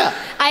know. Yeah.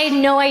 I had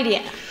no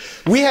idea.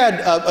 We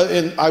had,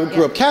 I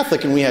grew up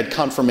Catholic, and we had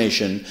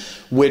confirmation,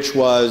 which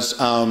was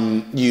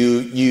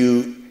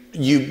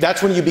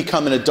that's when you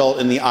become an adult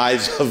in the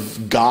eyes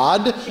of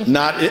God,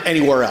 not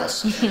anywhere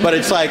else. But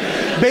it's like,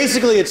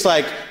 basically it's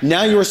like,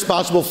 now you're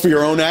responsible for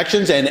your own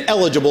actions and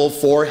eligible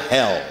for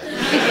hell.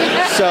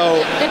 So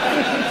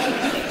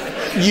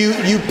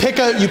you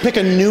pick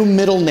a new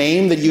middle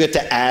name that you get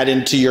to add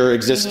into your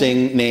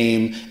existing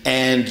name,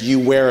 and you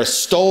wear a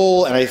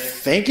stole, and I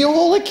think you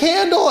hold a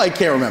candle. I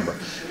can't remember.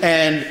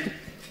 And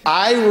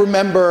I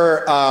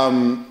remember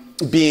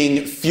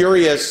being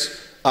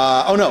furious.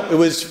 It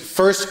was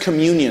First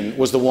Communion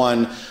was the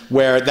one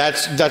where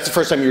that's the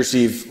first time you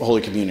receive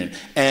Holy Communion.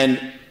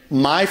 And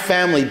my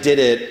family did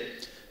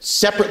it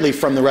separately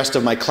from the rest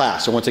of my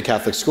class. I went to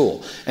Catholic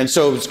school. And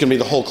so it was going to be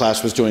the whole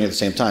class was doing it at the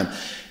same time.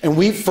 And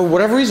we, for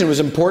whatever reason, it was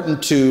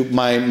important to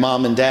my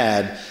mom and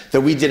dad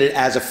that we did it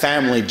as a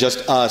family,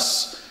 just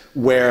us,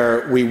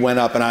 where we went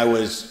up, and I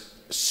was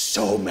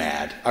so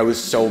mad. I was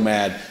so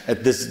mad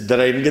at this, that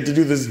I didn't get to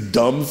do this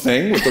dumb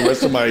thing with the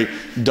rest of my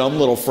dumb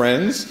little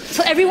friends.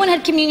 So everyone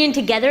had communion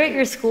together at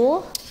your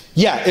school?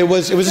 Yeah, it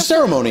was a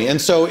ceremony, and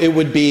so it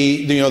would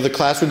be, the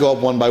class would go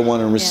up one by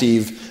one and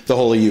receive the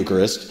Holy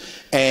Eucharist,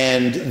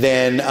 and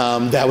then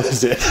that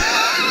was it.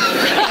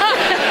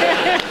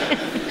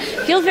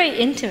 Feels very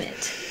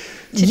intimate.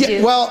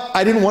 Yeah, well,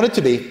 I didn't want it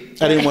to be.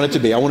 I wanted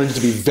it to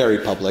be very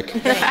public.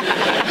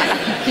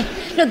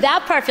 No,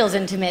 that part feels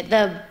intimate.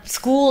 The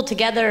school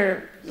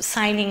together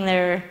signing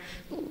their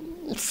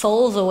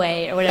souls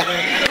away or whatever.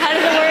 How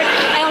does it work?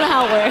 I don't know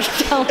how it works.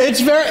 So. It's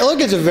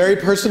a very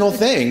personal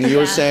thing.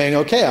 You're saying,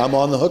 okay, I'm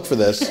on the hook for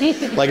this.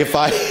 Like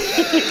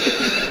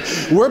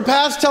we're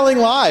past telling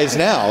lies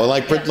now,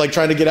 like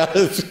trying to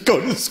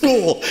go to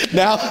school.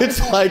 Now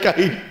it's like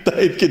I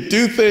could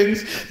do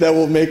things that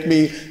will make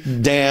me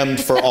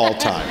damned for all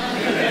time.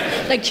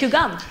 Like chew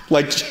gum.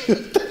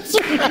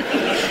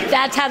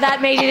 That's how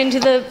that made it into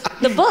the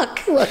book.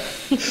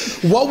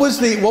 What was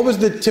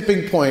the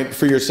tipping point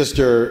for your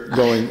sister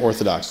going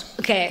Orthodox?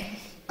 Okay.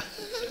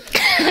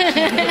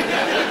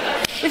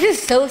 This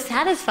is so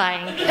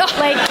satisfying.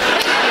 Like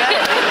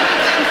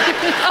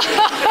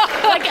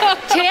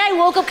today I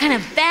woke up kind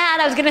of bad.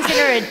 I was gonna send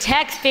her a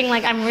text being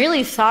like, I'm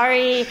really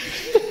sorry.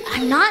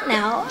 I'm not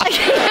now.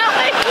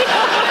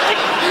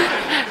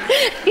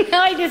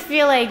 Now I just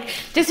feel like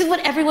this is what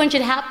everyone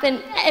should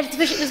happen.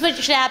 This is what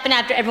should happen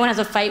after everyone has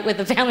a fight with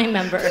a family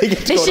member.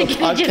 This should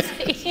just,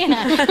 it's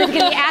gonna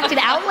be acted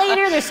out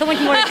later. There's so much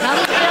more to come.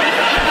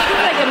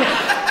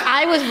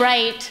 I was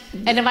right,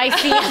 and if I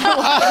see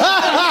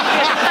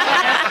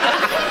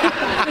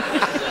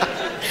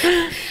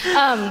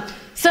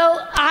so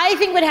I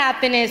think what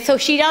happened is, so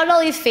she had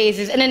all these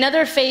phases, and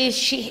another phase,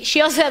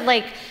 she also had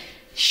like,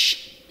 she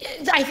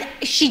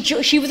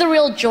was a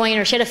real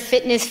joiner. She had a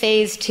fitness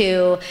phase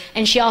too,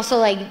 and she also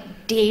like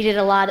dated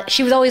a lot.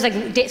 She was always like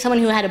someone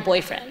who had a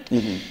boyfriend.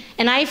 Mm-hmm.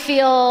 And I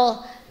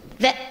feel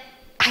that,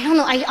 I don't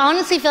know, I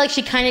honestly feel like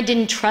she kind of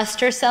didn't trust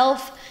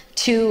herself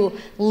to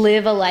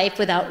live a life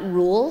without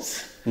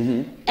rules.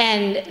 Mm-hmm.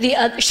 And the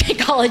other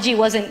Shakeology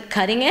wasn't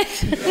cutting it.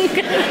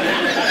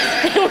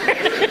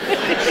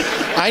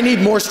 I need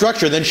more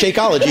structure than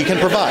Shakeology can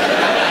provide.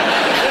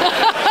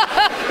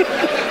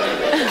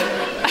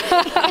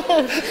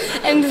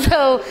 And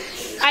so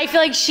I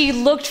feel like she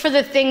looked for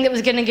the thing that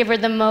was going to give her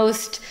the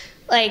most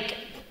like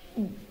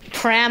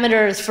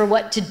parameters for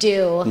what to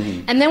do.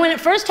 Mm-hmm. And then when it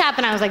first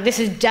happened, I was like, this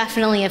is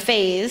definitely a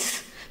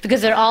phase,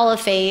 because they're all a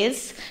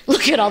phase.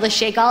 Look at all the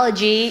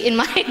Shakeology in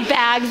my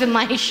bags and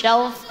my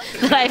shelf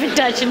that I haven't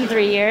touched in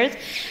 3 years.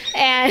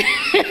 And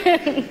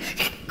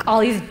all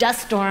these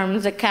dust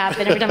storms that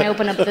happen every time I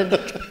open up the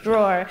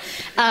drawer.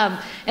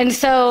 And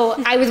so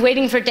I was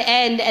waiting for it to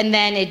end, and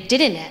then it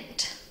didn't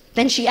end.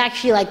 Then she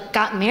actually like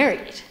got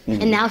married,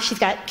 and now she's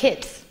got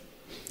kids.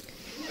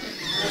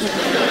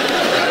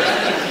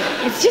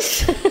 It's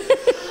just...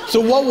 So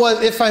what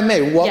was, if I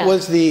may, what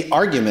was the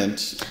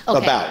argument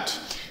about?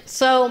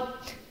 So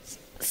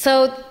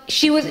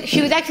she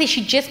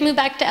just moved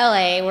back to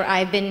LA, where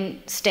I've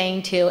been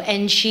staying too,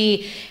 and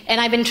she has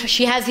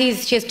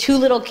 2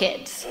 little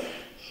kids.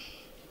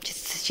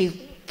 She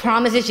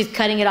promises she's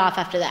cutting it off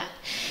after that.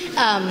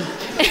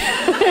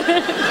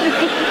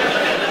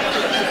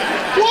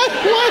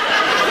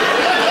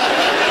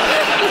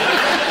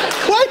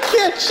 What?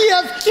 she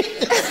have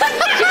kids?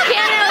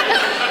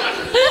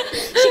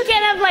 She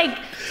can't have like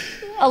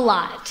a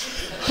lot.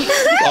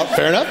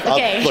 Fair enough.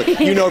 Okay. Look,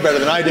 you know better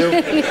than I do.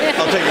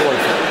 I'll take your word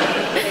for it.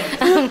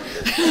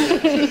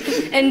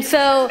 And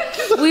so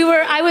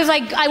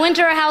I went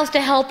to her house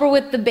to help her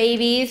with the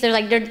babies.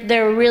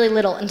 They're really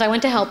little, and so I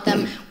went to help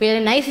them. We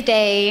had a nice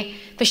day,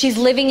 but she's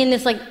living in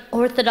this like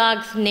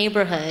Orthodox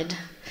neighborhood,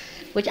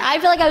 which I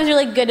feel like I was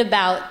really good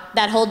about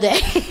that whole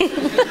day.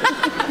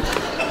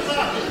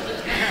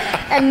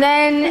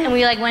 And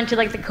we like went to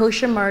like the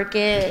kosher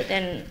market,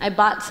 and I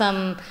bought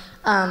some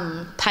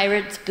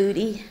pirate's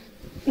booty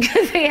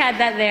because we had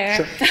that there.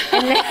 Sure.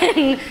 And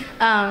then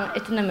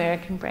it's an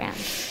American brand,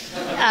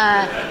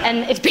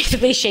 and it's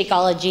basically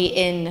Shakeology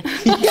in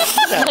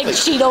like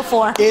Cheeto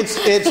form. It's.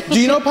 Do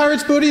you know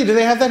pirate's booty? Do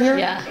they have that here?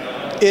 Yeah.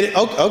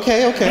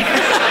 Okay.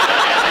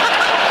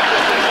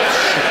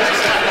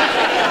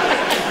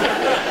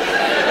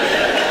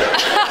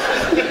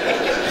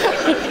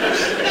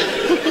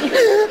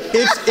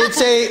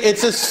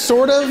 It's a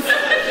sort of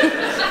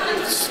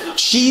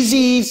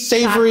cheesy,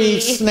 savory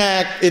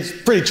snack. It's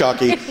pretty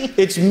chalky.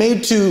 It's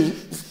made to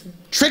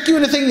trick you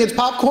into thinking it's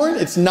popcorn.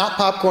 It's not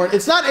popcorn.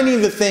 It's not any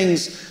of the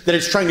things that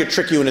it's trying to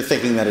trick you into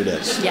thinking that it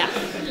is. Yeah.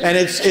 And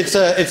it's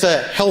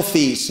a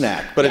healthy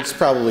snack, but it's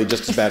probably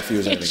just as bad for you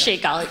as anything It's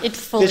else. Shakeology.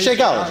 It's fully It's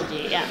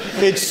Shakeology. Yeah.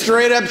 It's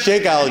straight up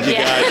Shakeology,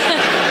 Yeah. guys.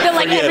 That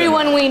like Forget it.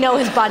 everyone we know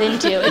has bought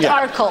into. It's Yeah.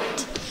 our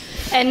cult.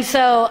 And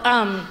so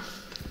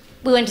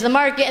we went to the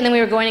market, and then we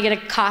were going to get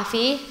a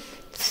coffee,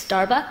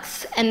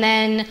 Starbucks, and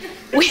then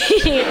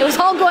it was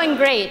all going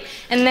great.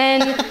 And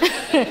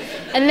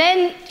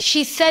then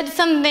she said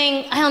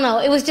something, I don't know,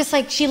 it was just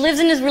like, she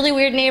lives in this really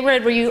weird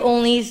neighborhood where you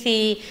only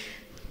see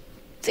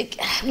like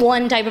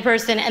one type of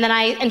person,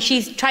 and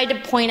she tried to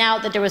point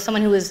out that there was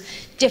someone who was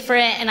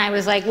different, and I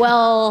was like,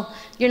 well,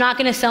 you're not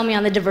going to sell me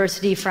on the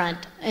diversity front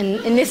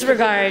in this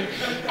regard.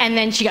 And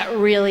then she got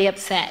really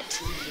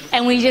upset,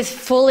 and we just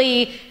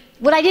fully.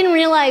 What I didn't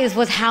realize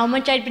was how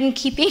much I'd been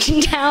keeping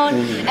down.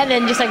 And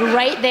then just like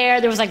right there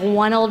was like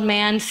one old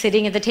man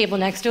sitting at the table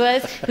next to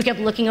us who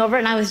kept looking over,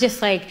 and I was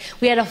just like,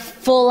 we had a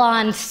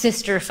full-on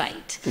sister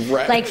fight.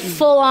 Right. Like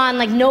full-on,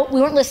 like no, we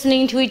weren't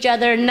listening to each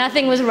other,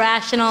 nothing was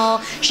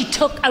rational.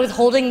 I was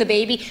holding the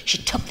baby, she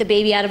took the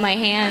baby out of my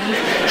hand.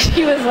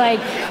 She was like,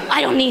 I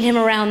don't need him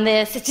around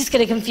this, it's just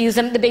gonna confuse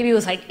him. The baby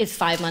was like, it's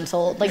 5 months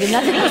old, like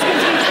nothing was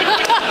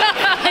confusing.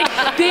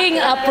 Like being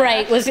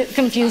upright was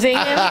confusing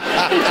him.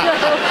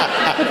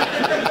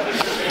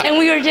 And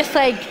we were just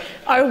like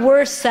our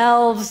worst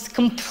selves,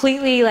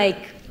 completely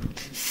like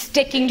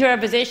sticking to our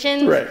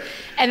positions. Right.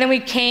 And then we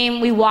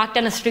walked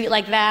down a street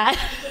like that,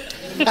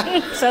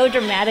 so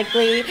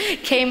dramatically,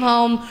 came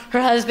home,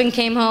 her husband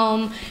came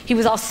home, he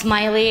was all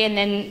smiley, and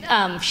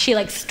then she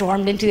like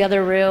stormed into the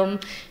other room,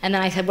 and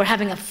then I said, we're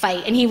having a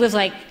fight, and he was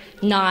like,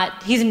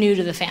 he's new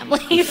to the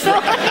family, so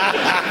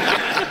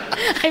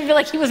I feel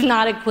like he was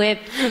not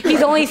equipped.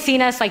 He's only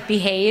seen us like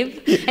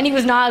behave, and he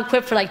was not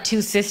equipped for like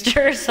two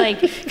sisters, like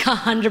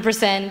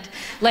 100%,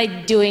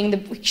 like doing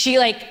and then she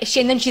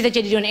said she had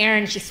to do an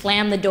errand. She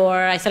slammed the door.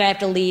 I said I have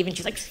to leave, and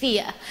she's like, see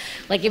ya.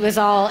 Like it was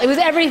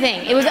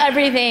everything.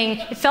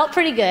 It felt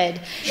pretty good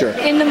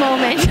in the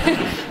moment,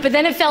 but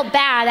then it felt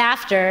bad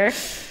after,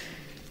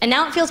 and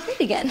now it feels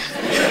great again.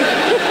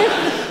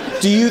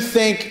 Do you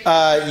think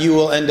you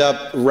will end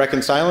up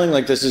reconciling?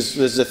 Like this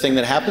is a thing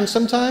that happens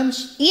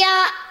sometimes?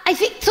 Yeah, I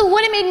think so.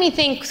 What it made me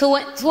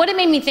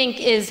think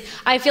is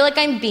I feel like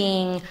I'm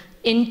being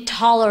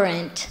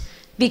intolerant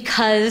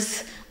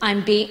because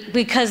I'm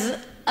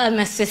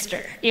a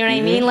sister. You know what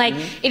I mean? Like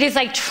it is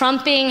like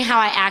trumping how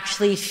I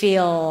actually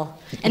feel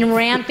and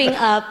ramping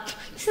up.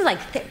 This is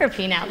like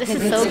therapy now. This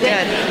is so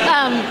good.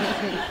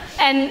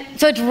 And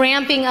so it's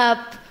ramping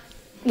up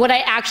what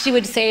I actually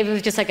would say if it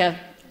was just like a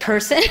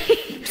person.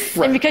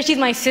 Right. And because she's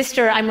my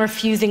sister, I'm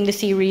refusing to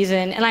see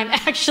reason, and I'm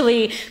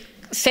actually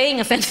saying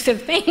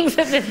offensive things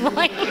at this point.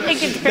 Like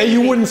it's crazy. That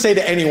you wouldn't say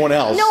to anyone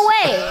else. No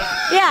way.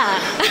 Yeah.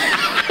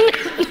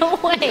 No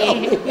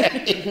way.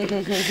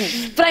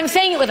 But I'm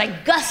saying it with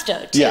like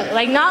gusto too. Yeah.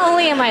 Like not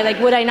only am I like,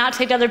 would I not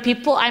say to other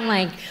people, I'm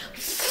like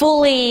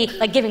fully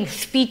like giving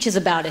speeches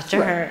about it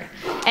to her.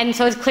 And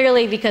so it's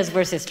clearly because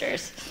we're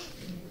sisters.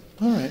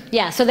 All right.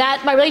 Yeah, so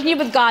that my relationship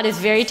with God is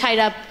very tied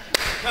up.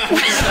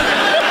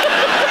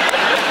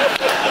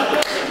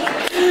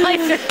 My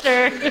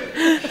sister.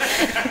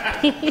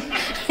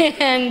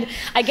 And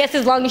I guess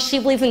as long as she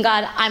believes in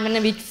God, I'm going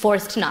to be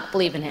forced to not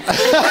believe in him.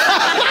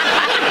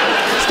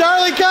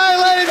 Starlee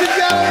Kine, ladies and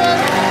gentlemen.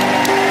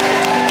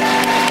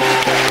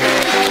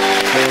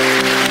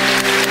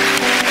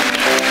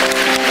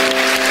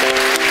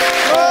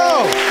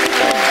 Oh!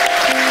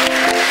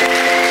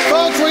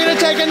 Folks, we're going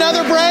to take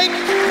another break.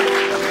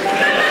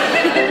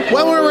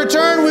 When we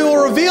return, we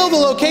will reveal the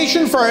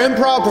location for our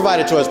improv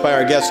provided to us by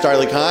our guest,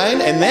 Starlee Kine,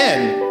 and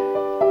then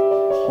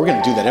we're going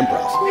to do that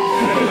improv.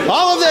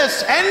 All of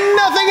this and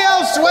nothing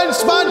else when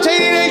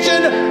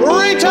Spontaneanation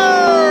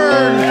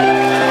returns!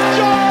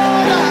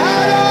 John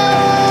Hanna!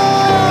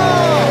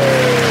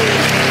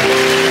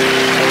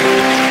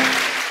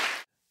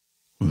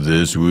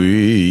 This This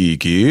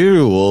week,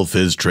 Earwolf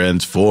is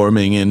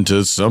transforming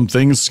into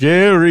something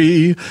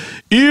scary.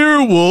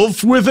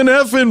 Earwolf with an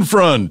F in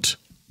front.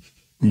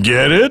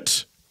 Get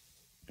it?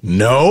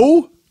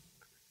 No?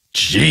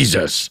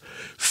 Jesus.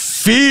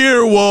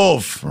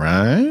 Fearwolf,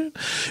 right?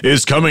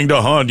 Is coming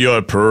to haunt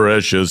your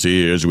precious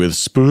ears with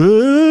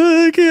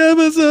spooky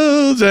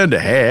episodes and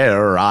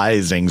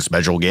hair-raising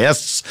special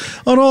guests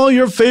on all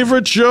your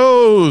favorite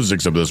shows,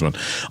 except this one.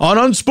 On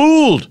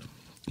Unspooled,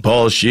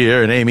 Paul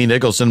Scheer and Amy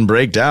Nicholson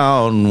break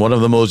down one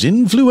of the most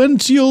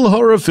influential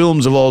horror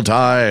films of all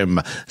time,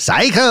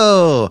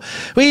 Psycho.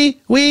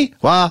 Wee,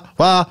 wah,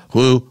 wah,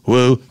 woo,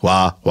 woo,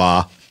 wah,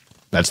 wah.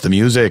 That's the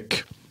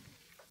music.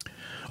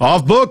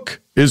 Off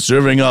Book is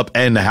serving up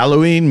an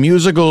Halloween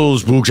musical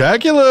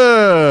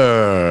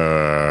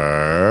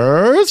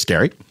spooktacular.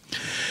 Scary.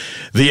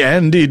 The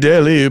Andy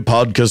Daly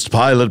Podcast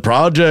Pilot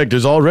Project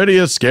is already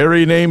a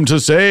scary name to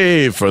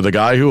say for the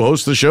guy who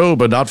hosts the show,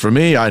 but not for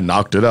me. I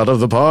knocked it out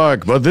of the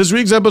park. But this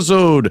week's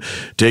episode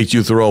takes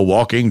you through a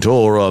walking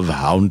tour of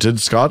haunted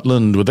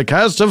Scotland with a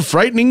cast of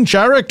frightening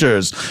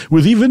characters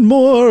with even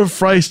more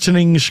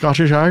frightening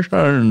Scottish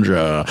accents.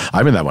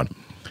 I'm in that one.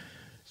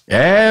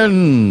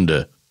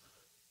 And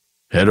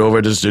head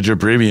over to Stitcher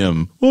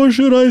Premium, or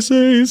should I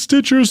say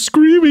Stitcher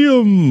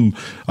Screamium.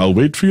 I'll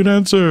wait for your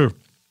answer.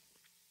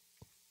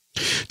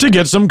 To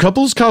get some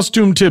couples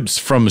costume tips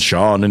from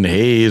Sean and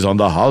Hayes on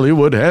the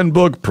Hollywood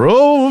Handbook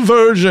Pro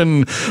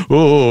version.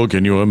 Oh,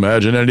 can you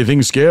imagine anything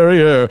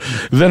scarier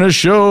than a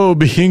show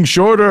being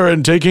shorter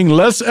and taking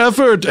less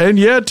effort, and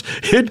yet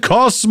it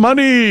costs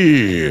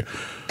money?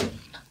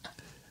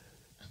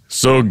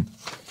 So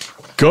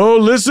go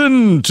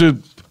listen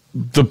to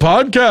the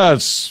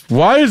podcast.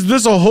 Why is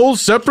this a whole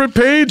separate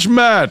page,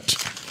 Matt?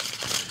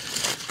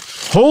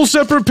 Whole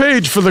separate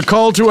page for the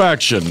call to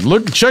action.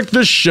 Look, check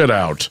this shit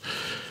out.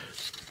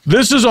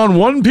 This is on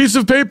one piece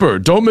of paper.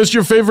 Don't miss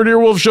your favorite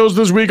Earwolf shows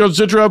this week on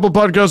Stitcher, Apple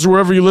Podcasts, or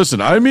wherever you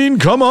listen. I mean,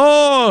 come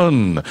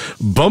on.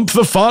 Bump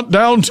the font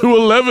down to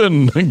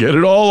 11 and get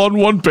it all on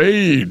one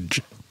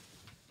page.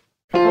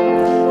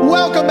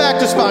 Welcome back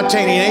to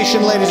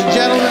Spontaneanation, ladies and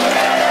gentlemen.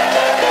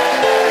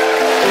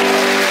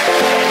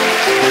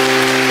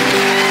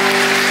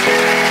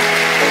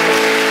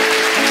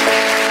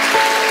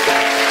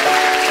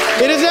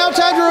 It is now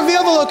time to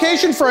reveal the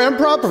location for our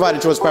improv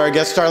provided to us by our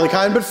guest, Starlee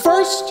Kine. But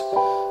first,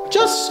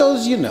 just so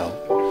as you know,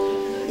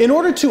 in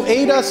order to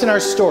aid us in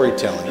our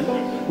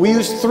storytelling, we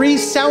use 3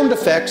 sound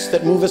effects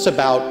that move us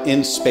about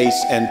in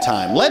space and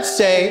time. Let's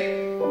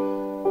say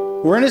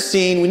we're in a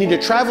scene, we need to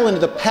travel into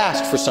the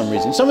past for some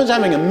reason. Someone's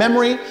having a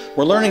memory,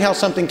 we're learning how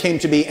something came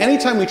to be.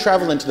 Anytime we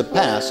travel into the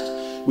past,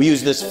 we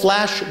use this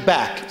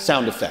flashback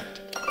sound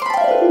effect.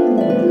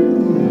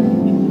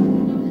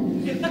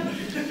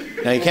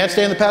 Now, you can't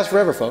stay in the past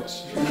forever,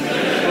 folks.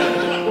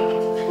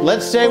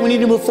 Let's say we need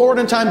to move forward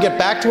in time, get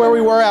back to where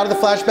we were out of the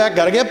flashback.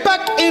 Gotta get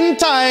back in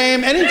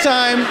time,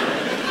 anytime.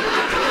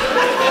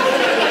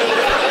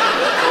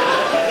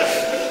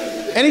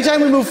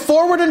 Anytime we move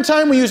forward in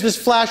time, we use this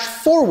flash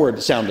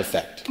forward sound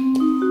effect.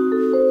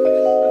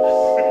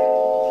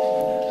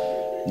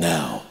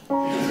 Now,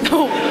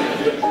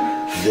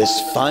 this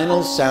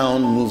final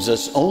sound moves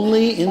us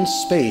only in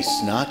space,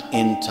 not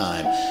in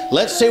time.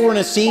 Let's say we're in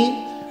a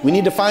scene. We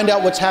need to find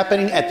out what's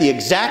happening at the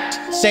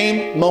exact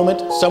same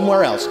moment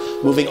somewhere else.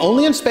 Moving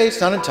only in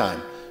space, not in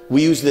time.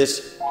 We use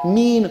this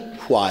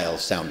meanwhile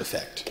sound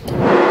effect.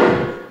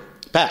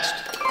 Past,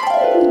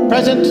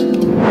 present,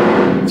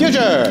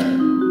 future.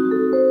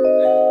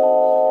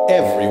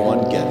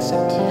 Everyone gets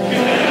it.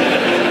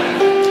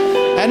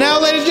 And now,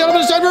 ladies and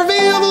gentlemen, it's time to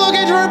reveal the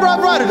location for improv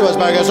provided to us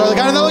by our guest, Starlee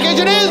Kine, and the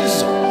location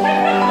is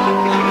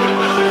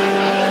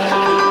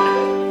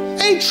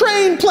a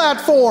train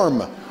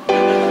platform.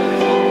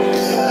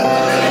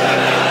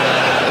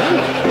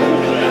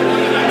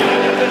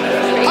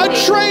 A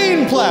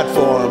train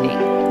platform.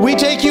 We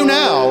take you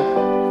now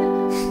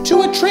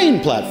to a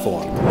train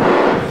platform.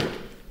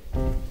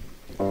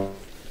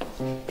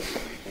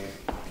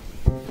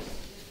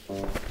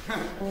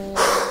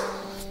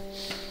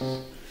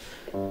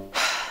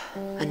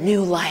 A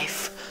new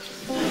life.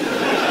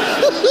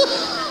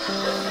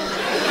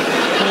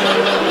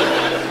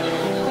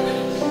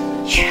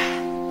 Yeah.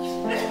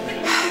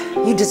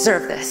 You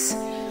deserve this.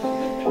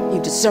 You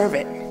deserve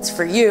it. It's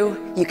for you.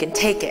 You can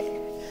take it.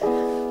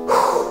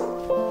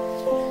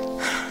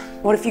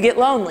 What if you get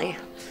lonely?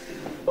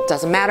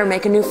 Doesn't matter,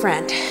 make a new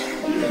friend.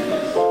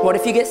 What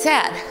if you get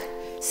sad?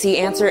 See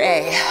answer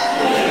A.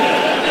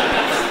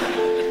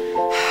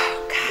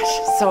 Oh, gosh,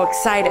 so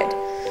excited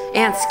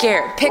and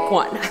scared. Pick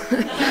one.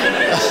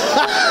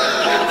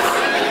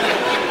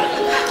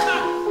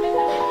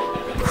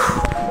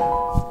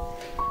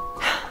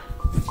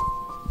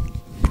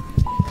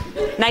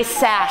 Nice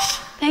sash.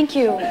 Thank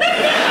you.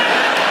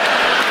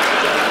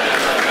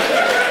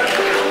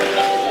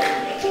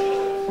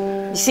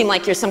 You seem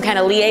like you're some kind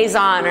of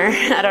liaison or,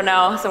 I don't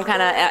know, some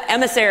kind of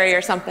emissary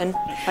or something.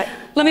 But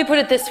Let me put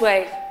it this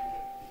way.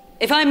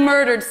 If I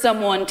murdered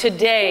someone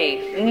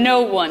today,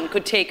 no one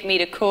could take me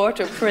to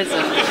court or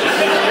prison.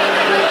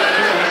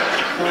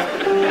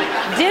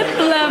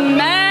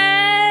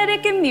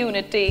 Diplomatic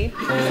immunity.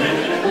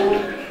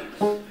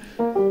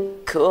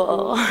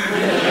 Cool.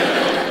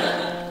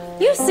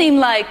 You seem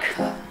like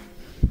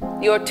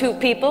you're two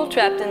people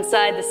trapped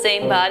inside the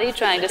same body,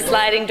 trying to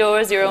sliding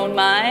doors your own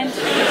mind.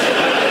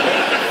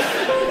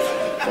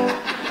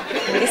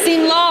 You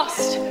seem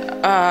lost.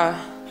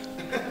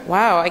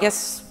 Wow, I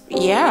guess,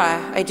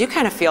 yeah, I do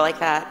kind of feel like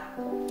that.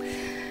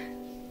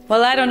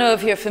 Well, I don't know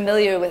if you're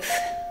familiar with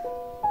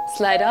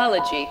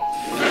slidology.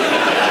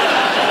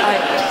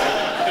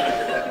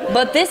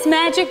 But this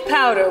magic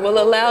powder will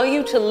allow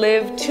you to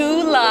live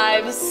 2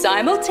 lives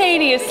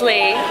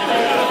simultaneously.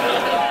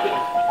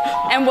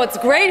 And what's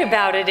great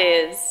about it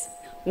is,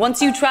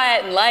 once you try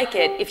it and like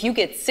it, if you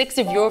get 6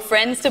 of your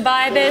friends to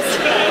buy this,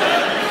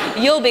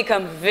 you'll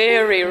become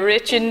very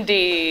rich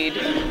indeed.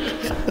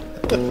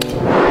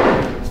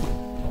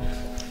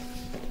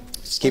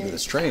 Escaping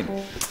this train.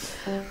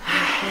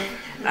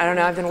 I don't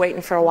know, I've been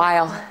waiting for a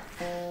while.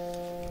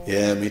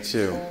 Yeah, me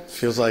too.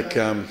 Feels like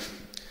I've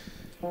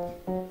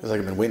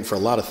been waiting for a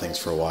lot of things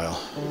for a while.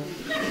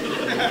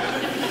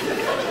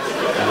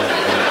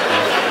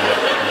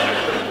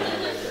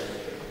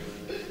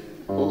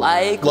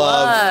 Like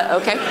love.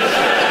 What? Okay.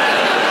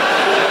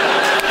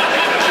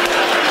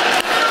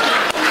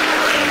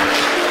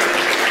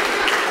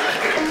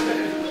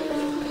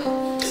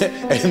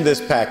 And this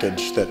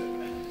package that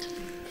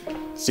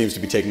seems to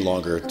be taking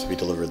longer to be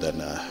delivered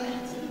than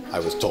I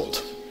was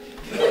told.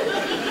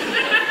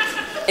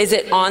 Is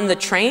it on the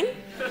train?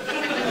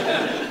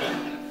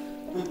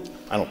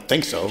 I don't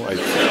think so. Didn't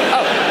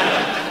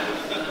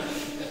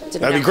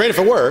That'd be know. great if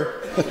it were.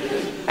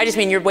 I just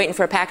mean you're waiting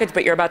for a package,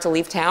 but you're about to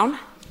leave town?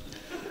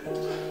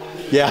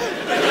 Yeah.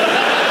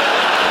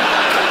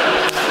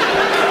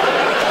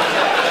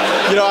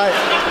 You know, I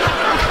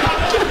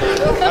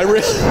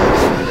really...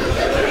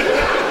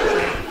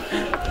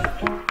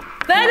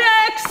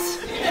 FedEx!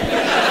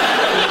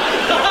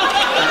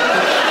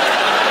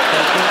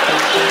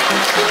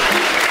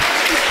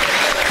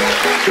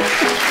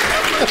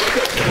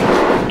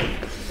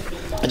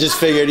 I just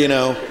figured, you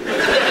know,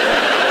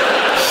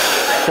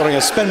 what, I'm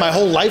gonna spend my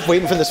whole life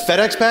waiting for this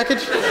FedEx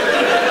package?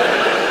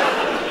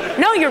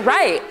 No, you're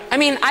right. I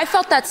mean, I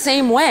felt that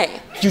same way.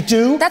 You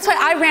do? That's why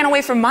I ran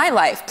away from my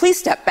life. Please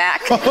step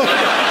back.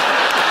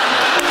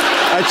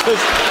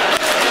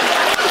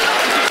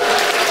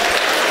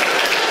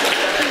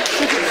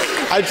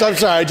 I'm sorry,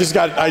 I just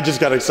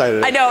got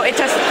excited. I know,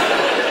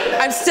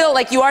 I'm still,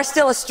 like, you are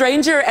still a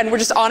stranger, and we're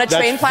just on a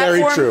train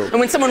platform. That's very true.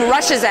 And when someone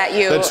rushes at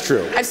you... That's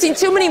true. I've seen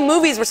too many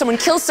movies where someone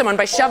kills someone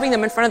by shoving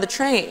them in front of the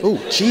train. Ooh,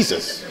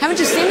 Jesus. Haven't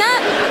you seen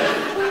that?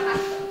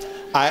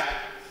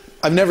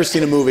 I've never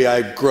seen a movie.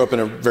 I grew up in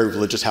a very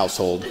religious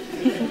household.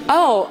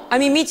 Oh, I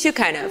mean, me too,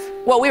 kind of.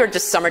 Well, we were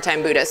just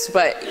summertime Buddhists,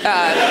 but...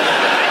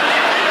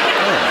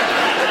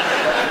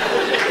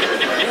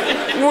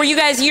 Were you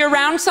guys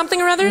year-round something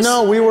or others?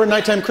 No, we were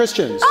nighttime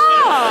Christians.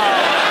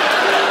 Oh!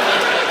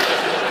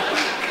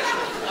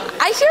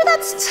 I hear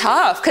that's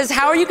tough, because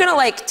how are you gonna,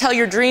 like, tell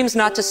your dreams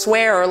not to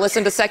swear or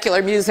listen to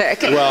secular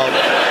music? Well,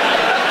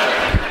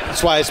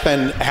 that's why I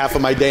spend half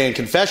of my day in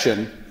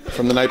confession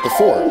from the night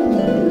before.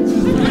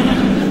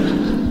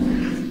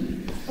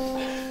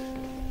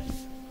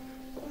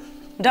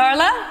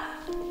 Darla?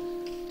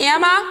 Yeah,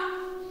 Ma?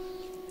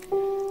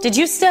 Did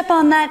you step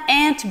on that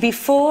ant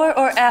before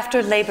or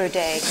after Labor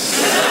Day?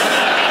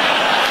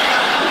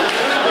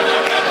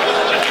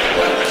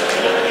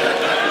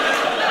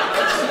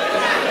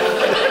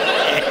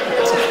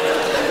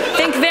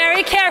 Think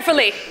very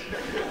carefully.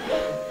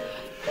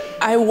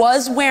 I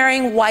was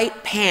wearing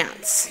white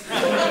pants,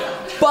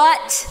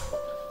 but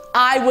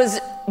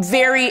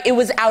it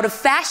was out of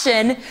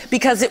fashion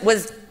because it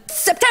was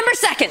September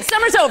 2nd.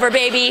 Summer's over,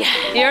 baby.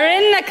 You're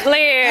in the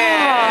clear.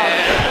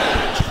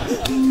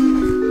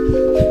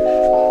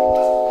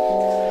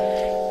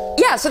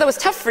 Yeah, so that was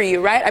tough for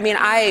you, right? I mean,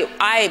 I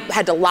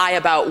had to lie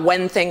about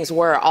when things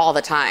were all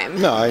the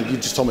time. No, you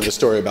just told me the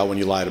story about when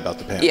you lied about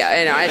the pants. Yeah,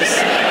 I know.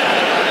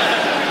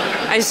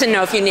 I just didn't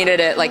know if you needed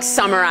it, like,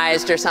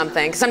 summarized or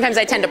something. 'Cause sometimes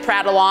I tend to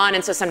prattle on,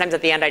 and so sometimes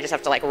at the end I just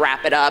have to, like,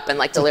 wrap it up and,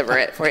 like, deliver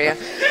it for you.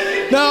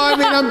 No, I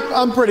mean,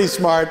 I'm pretty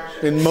smart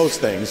in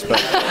most things,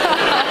 but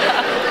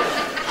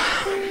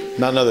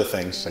not in other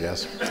things, I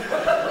guess.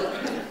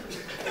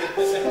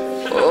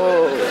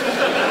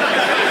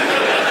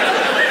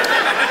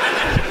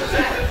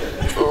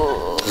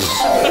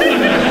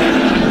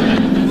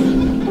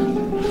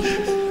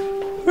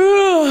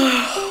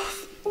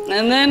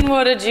 And then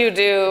what did you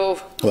do,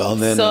 Well,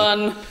 then,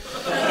 son?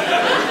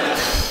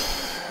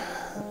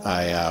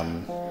 Are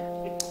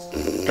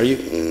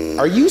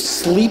you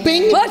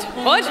sleeping? What?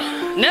 What?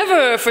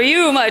 Never for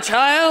you, my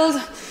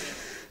child.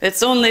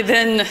 It's only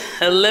been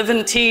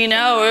 11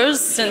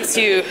 hours since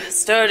you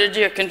started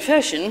your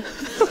confession.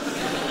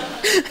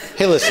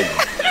 Hey, listen.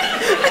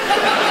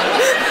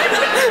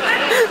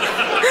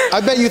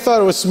 I bet you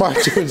thought it was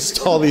smart to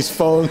install these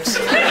phones.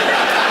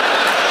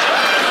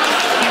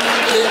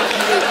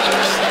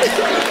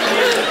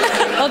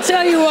 Well, I'll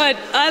tell you what,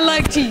 I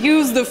like to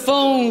use the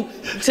phone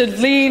to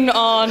lean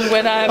on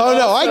when I'm Oh,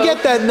 no, I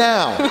get that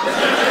now.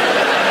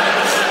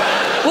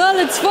 Well,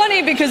 it's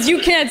funny because you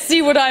can't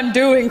see what I'm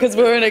doing because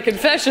we're in a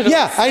confessional.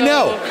 Yeah, I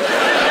know.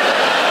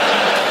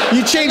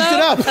 You changed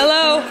it up.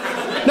 Hello?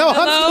 No,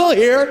 Hello? I'm still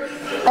here.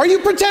 Are you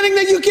pretending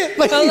that you can't,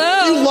 like,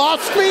 Hello? you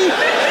lost me?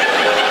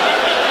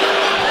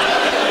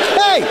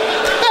 Hey!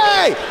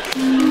 Hey!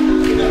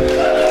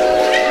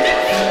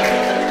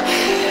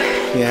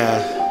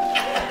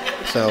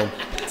 Yeah. So.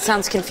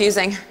 Sounds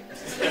confusing.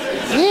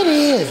 It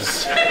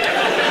is.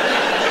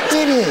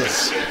 It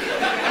is.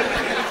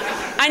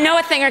 I know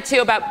a thing or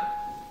two about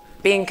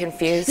being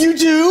confused. You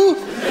do?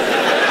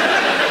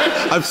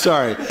 I'm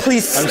sorry.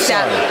 Please I'm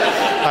stop. sorry.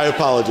 I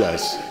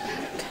apologize.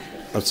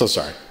 I'm so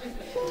sorry.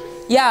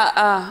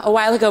 Yeah, a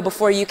while ago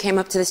before you came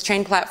up to this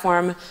train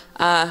platform,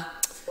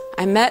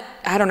 I met,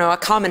 I don't know, a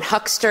common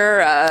huckster,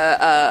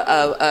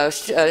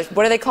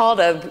 what are they called?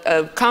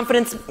 A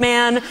confidence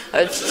man,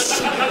 a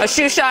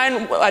shoe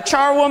shine, a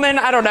charwoman,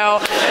 I don't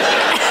know.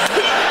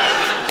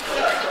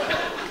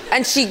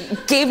 And she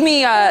gave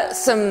me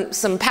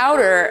some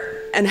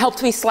powder and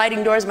helped me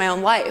sliding doors my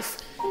own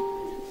life.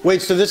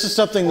 Wait, so this is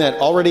something that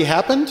already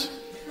happened?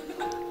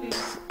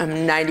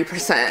 I'm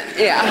 90%,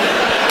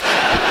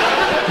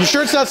 yeah. You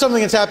sure it's not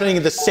something that's happening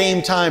at the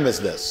same time as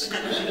this?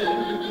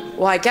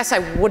 Well, I guess I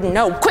wouldn't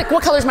know. Quick,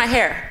 what color's my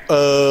hair?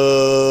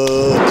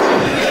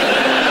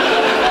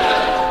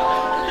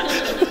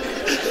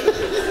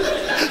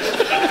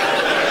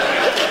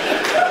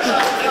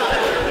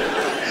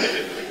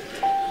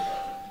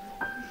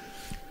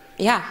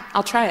 Yeah,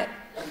 I'll try it.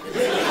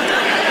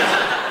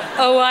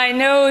 Oh, I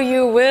know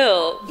you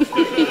will.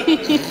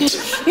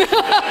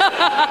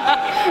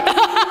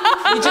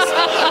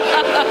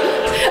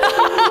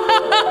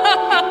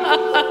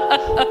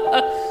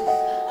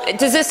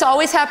 Does this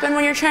always happen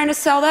when you're trying to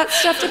sell that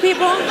stuff to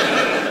people?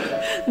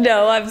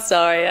 No, I'm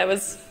sorry. I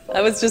was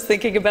just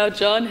thinking about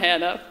John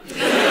Hannah.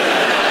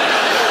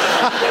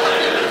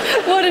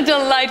 What a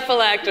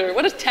delightful actor.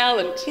 What a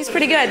talent. He's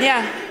pretty good,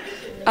 yeah.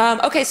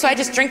 Okay, so I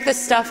just drink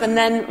this stuff and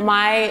then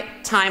my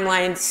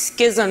timeline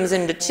schisms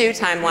into two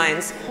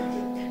timelines.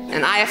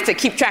 And I have to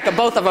keep track of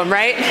both of them,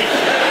 right?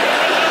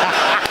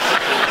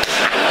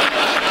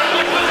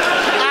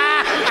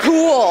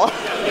 Cool.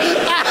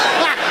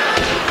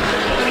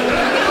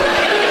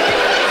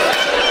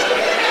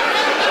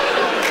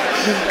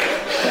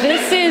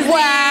 This is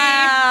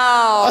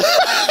Wow.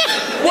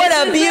 What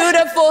a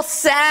beautiful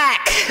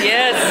sack.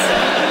 Yes.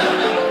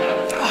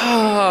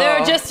 Oh. There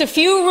are just a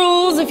few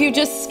rules if you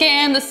just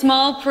scan the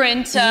small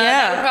print.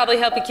 That would probably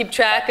help you keep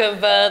track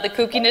of the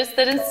kookiness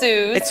that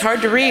ensues. It's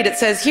hard to read. It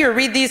says, here,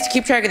 read these to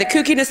keep track of the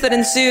kookiness that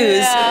ensues.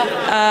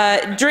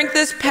 Yeah. Drink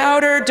this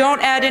powder.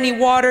 Don't add any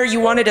water. You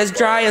want it as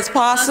dry as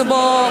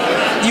possible.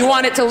 You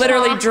want it to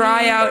literally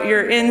dry out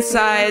your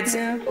insides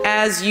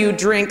as you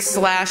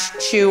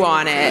drink/chew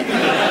on it.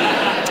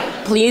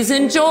 Please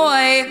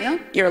enjoy.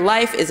 Your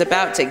life is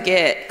about to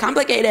get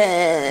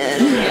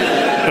complicated.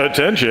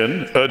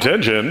 Attention,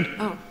 attention.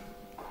 Oh.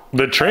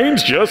 The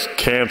train's just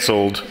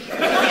canceled.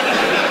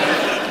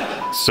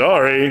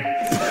 Sorry.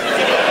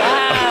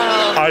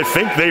 Wow. I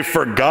think they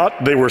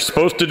forgot they were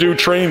supposed to do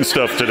train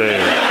stuff today.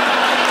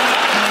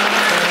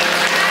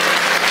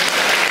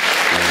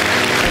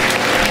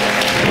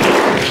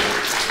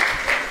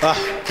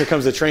 Here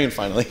comes the train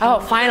finally. Oh,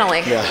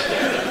 finally. Yeah.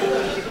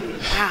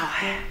 Wow.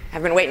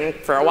 I've been waiting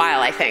for a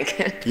while, I think.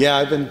 Yeah,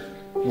 I've been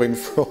waiting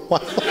for a while.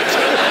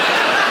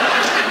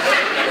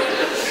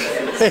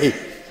 Hey,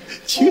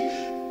 do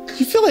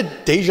you feel a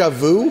deja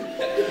vu?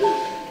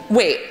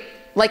 Wait,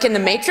 like in The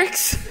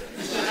Matrix?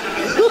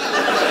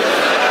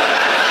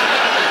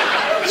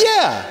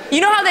 Yeah.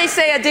 You know how they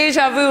say a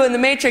deja vu in The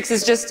Matrix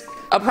is just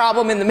a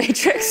problem in The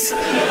Matrix?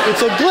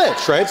 It's a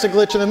glitch, right? It's a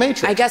glitch in the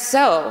Matrix. I guess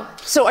so.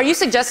 So are you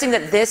suggesting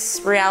that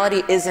this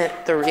reality isn't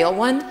the real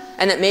one?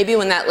 And that maybe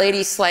when that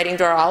lady sliding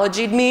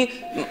doorologied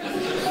me,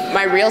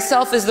 my real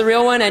self is the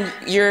real one and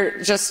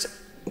you're just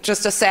a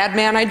sad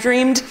man I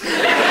dreamed?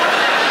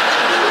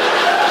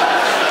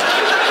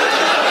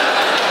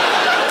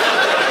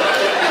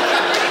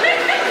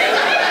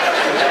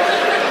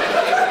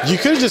 You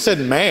could have just said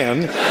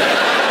man.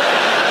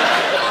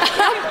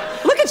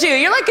 Look at you,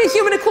 you're like a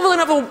human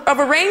equivalent of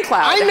a rain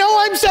cloud. I know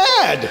I'm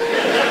sad.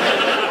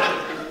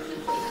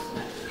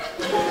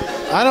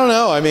 I don't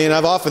know. I mean,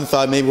 I've often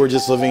thought maybe we're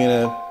just living in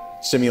a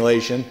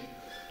simulation.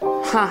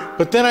 Huh.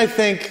 But then I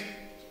think,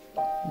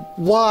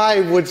 why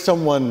would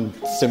someone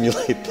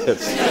simulate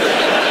this?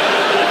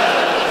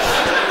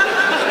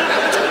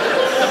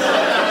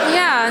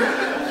 Yeah.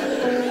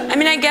 I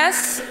mean, I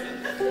guess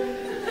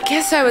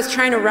I was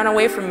trying to run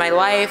away from my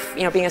life,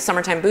 you know, being a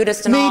summertime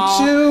Buddhist and all.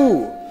 Me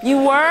too. You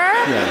were?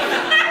 Yeah.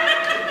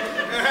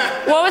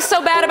 What was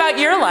so bad about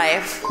your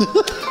life?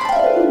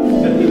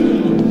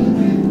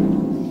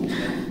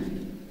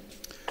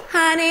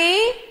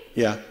 Honey,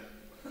 Yeah.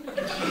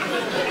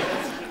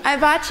 I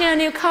bought you a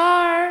new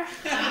car.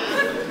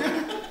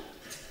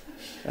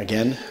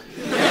 Again?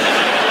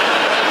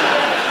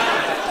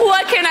 What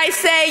what can I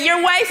say?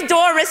 Your wife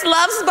Doris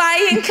loves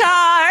buying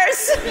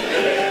cars.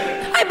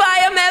 I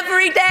buy them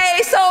every day,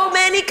 so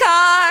many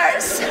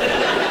cars.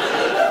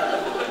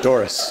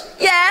 Doris.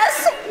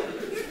 Yes?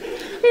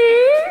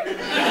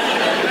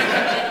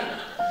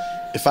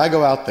 If I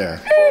go out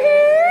there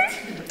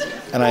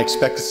and I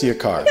expect to see a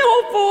car,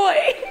 Oh boy.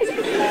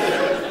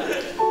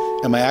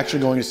 am I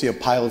actually going to see a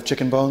pile of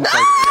chicken bones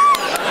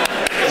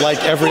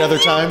like every other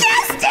time? You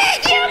guessed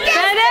it! You guessed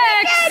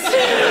FedEx! it!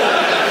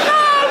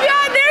 Oh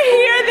God, they're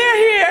here.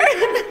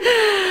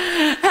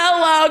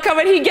 Hello, come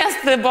on. He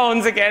guessed the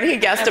bones again. He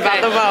guessed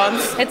about the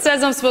bones. It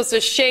says I'm supposed to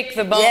shake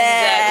the bones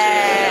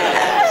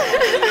at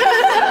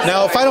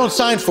Now, if I don't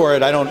sign for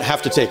it, I don't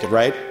have to take it,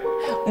 right?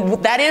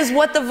 That is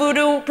what the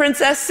voodoo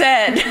princess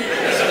said.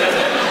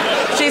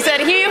 She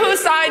said, he who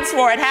signs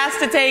for it has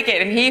to take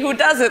it, and he who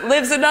doesn't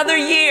lives another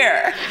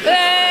year.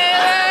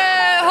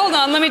 Hold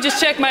on, let me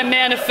just check my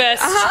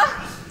manifest.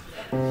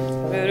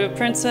 Voodoo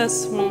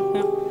princess.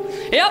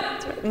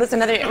 Yep. Lives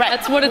another year. Right.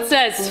 That's what it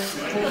says.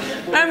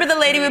 Remember the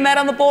lady we met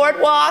on the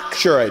boardwalk?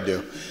 Sure I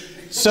do.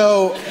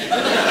 So,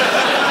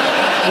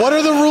 what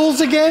are the rules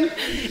again?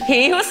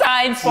 He who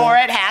signs for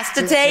it has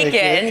to take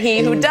it, and he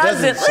who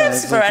doesn't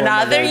lives for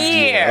another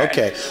year.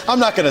 Okay, I'm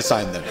not going to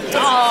sign them.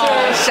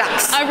 Oh,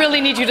 shucks. I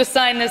really need you to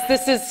sign this.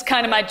 This is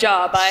kind of my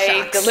job. I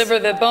Shucks. deliver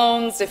the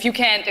bones. If you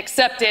can't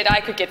accept it, I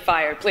could get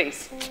fired,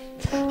 please.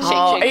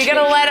 Oh, are you going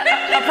to let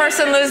a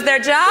person lose their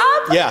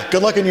job? Yeah,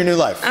 good luck in your new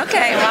life.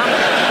 Okay, well.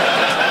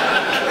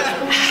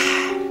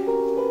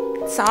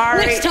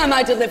 Sorry. Next time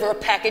I deliver a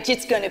package,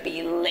 it's gonna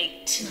be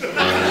late.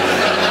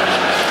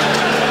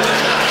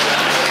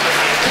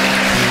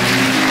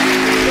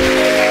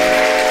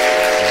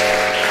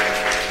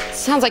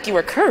 Sounds like you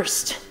were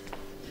cursed.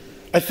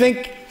 I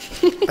think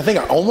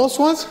I almost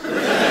was.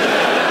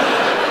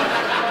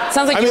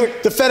 Sounds like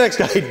The FedEx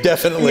guy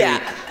definitely. Yeah.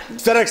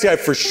 FedEx guy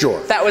for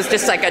sure. that was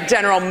just like a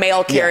general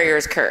mail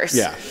carrier's curse.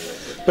 Yeah.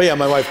 But yeah,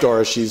 my wife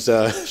Doris, she's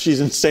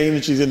insane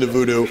and she's into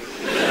voodoo.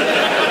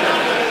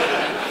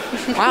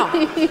 Wow.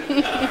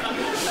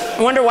 I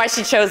wonder why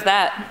she chose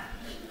that.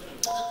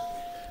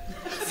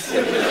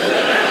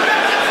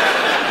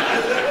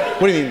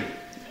 What do you mean?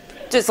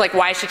 Just like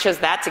why she chose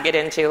that to get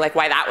into, like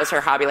why that was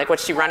her hobby, like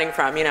what's she running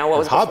from, you know, what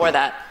was Hobby? before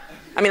that?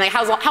 I mean, like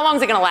how long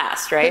is it gonna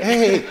last, right?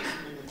 Hey,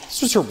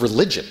 this was her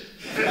religion.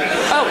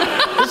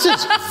 Oh, This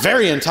is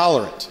very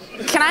intolerant.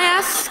 can I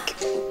ask,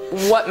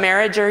 what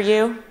marriage are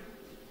you?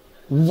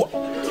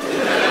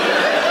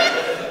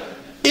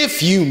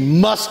 If you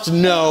must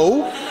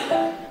know,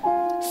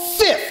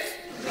 5th.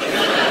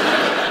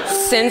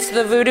 Since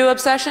the voodoo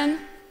obsession?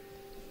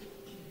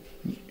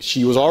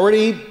 She was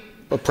already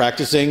a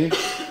practicing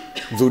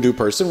voodoo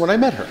person when I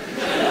met her.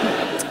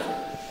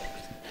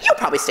 You'll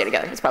probably stay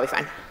together. It's probably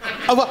fine.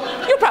 Oh, well,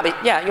 You'll probably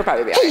be all hey,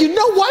 right. you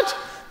know what?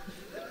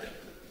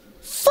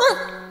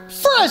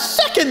 For a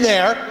second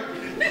there,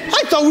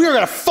 I thought we were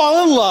gonna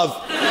fall in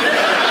love.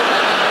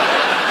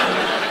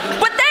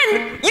 But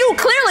then you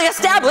clearly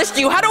established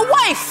you had a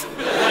wife.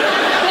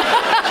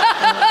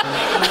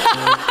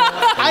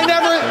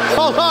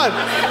 Hold on.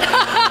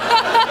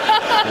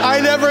 I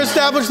never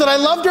established that I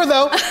loved her,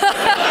 though.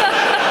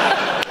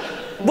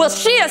 Well,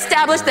 she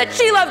established that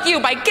she loved you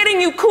by getting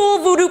you cool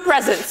voodoo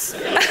presents.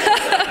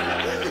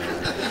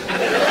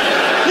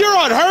 You're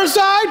on her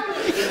side?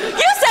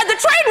 You said the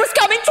train was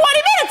coming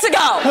 20 minutes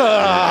ago.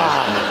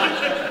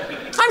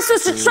 I'm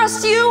supposed to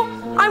trust you?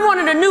 I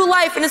wanted a new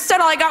life, and instead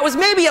all I got was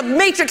maybe a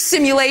Matrix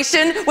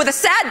simulation with a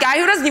sad guy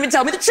who doesn't even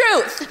tell me the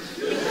truth.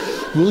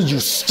 Will you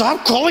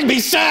stop calling me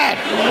sad?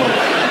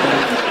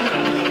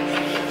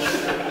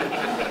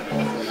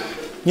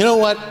 You know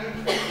what?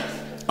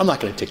 I'm not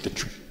gonna take the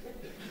train.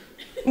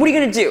 What are you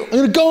gonna do? I'm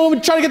gonna go home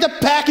and try to get the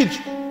package.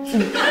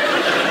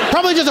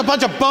 Probably just a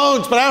bunch of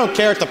bones, but I don't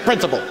care. It's the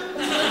principle.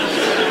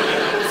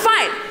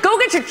 Fine, go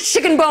get your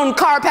chicken bone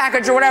car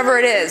package or whatever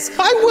it is.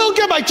 I will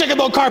get my chicken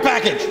bone car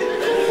package.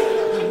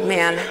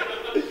 Man,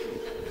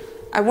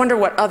 I wonder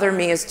what other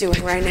me is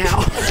doing right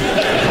now.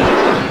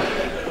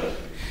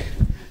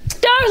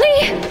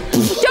 Darlie!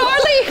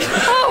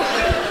 Oh!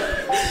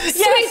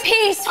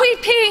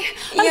 Sweet pea.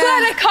 I'm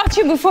glad I caught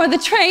you before the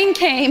train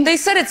came. They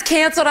said it's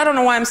canceled. I don't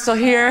know why I'm still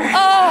here.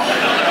 Oh,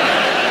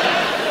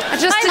 I'm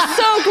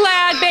so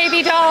glad,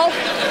 baby doll.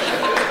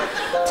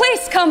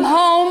 Please come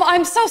home.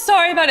 I'm so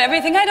sorry about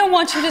everything. I don't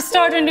want you to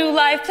start a new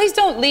life. Please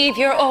don't leave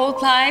your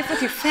old life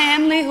with your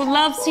family who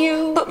loves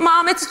you. But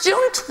Mom, it's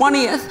June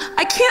 20th.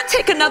 I can't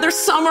take another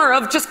summer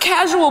of just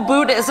casual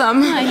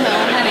Buddhism. I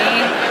know,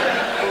 honey.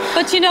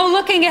 But you know,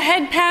 looking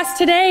ahead past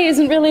today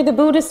isn't really the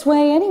Buddhist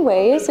way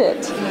anyway, is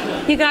it?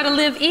 You gotta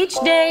live each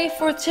day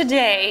for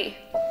today.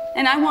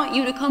 And I want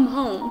you to come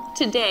home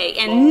today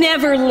and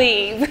never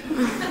leave,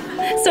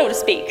 so to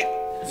speak.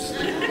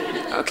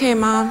 Okay,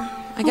 Mom.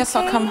 I guess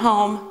I'll come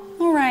home.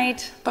 All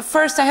right. But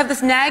first, I have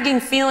this nagging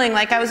feeling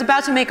like I was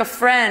about to make a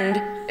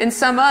friend in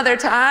some other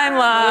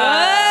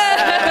timeline.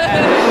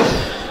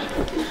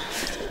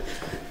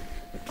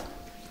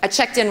 I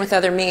checked in with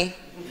other me.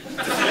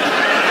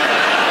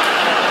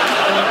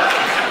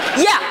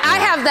 Yeah, I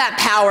have that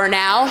power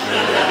now.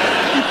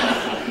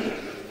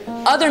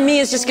 Other me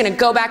is just gonna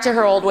go back to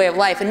her old way of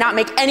life and not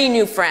make any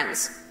new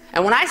friends.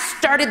 And when I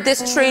started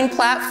this train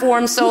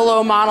platform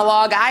solo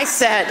monologue, I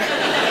said,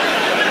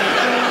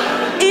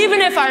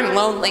 even if I'm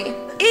lonely,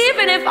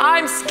 even if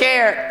I'm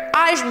scared,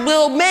 I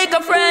will make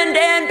a friend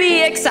and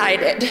be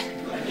excited.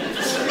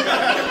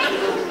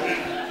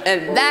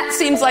 And that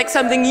seems like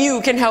something you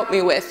can help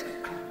me with.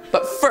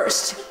 But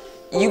first,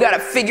 you gotta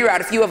figure out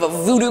if you have a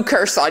voodoo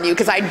curse on you,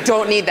 because I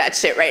don't need that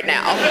shit right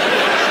now.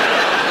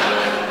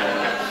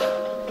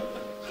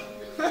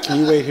 Can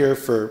you wait here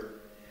for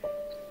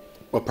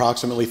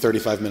approximately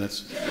 35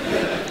 minutes?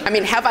 I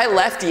mean, have I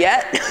left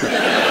yet?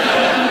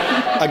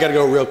 I gotta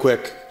go real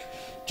quick.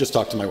 Just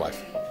talk to my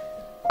wife.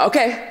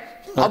 Okay,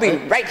 I'll be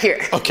right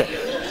here. Okay.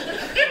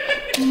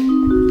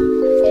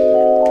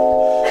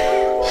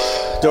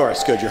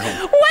 Doris, good, you're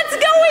home. What's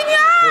going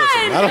on?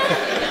 Listen,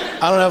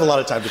 I don't have a lot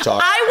of time to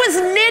talk. I was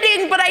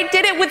knitting, but I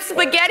did it with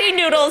spaghetti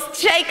noodles.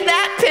 Take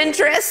that,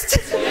 Pinterest.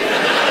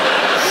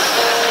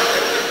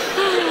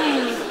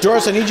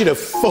 Doris, I need you to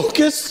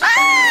focus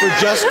for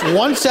just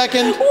 1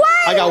 second.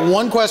 What? I got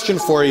one question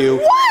for you.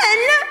 1?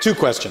 2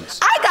 questions.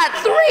 I got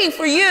 3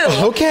 for you.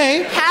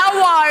 Okay.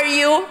 How are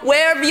you?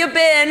 Where have you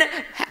been?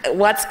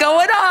 What's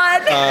going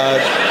on?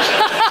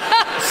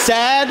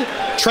 Sad,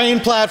 train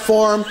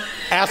platform,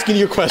 asking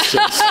you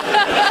questions.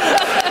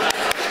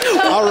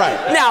 All right.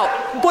 Now,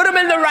 put them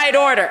in the right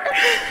order.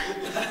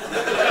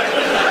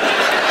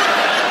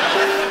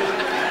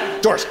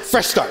 Doris,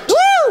 fresh start.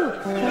 Woo!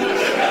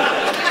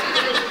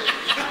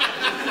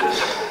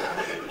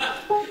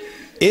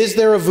 Is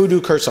there a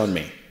voodoo curse on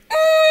me?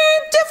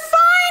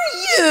 Define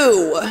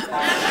you.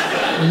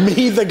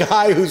 Me, the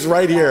guy who's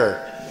right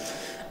here.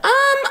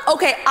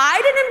 Okay,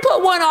 I didn't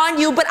put one on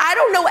you, but I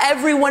don't know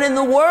everyone in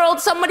the world.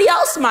 Somebody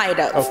else might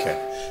have. Okay,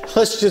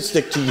 let's just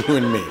stick to you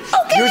and me.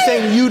 Okay. You're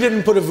saying you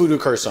didn't put a voodoo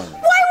curse on me.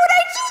 Why would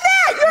I do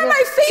that? You're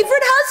my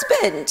favorite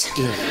husband.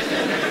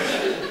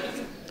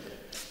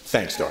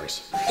 Thanks,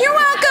 Doris. You're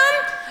welcome.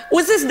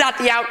 Was this not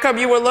the outcome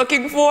you were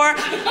looking for?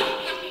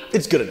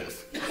 It's good enough.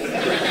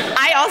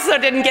 I also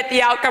didn't get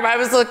the outcome I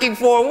was looking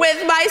for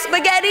with my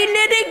spaghetti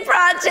knitting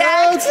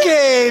project.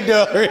 Okay,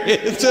 Doris,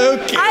 it's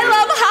okay. I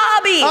love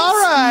hobbies. All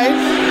right.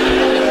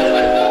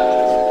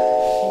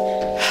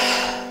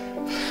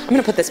 I'm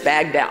gonna put this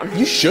bag down.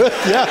 You should,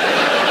 yeah.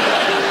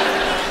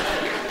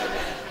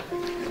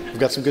 We've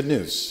got some good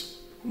news.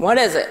 What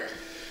is it?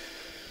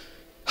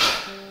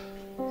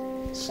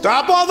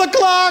 Stop all the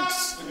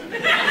clocks!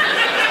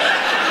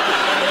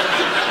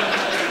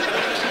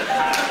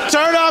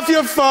 Turn off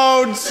your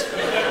phones.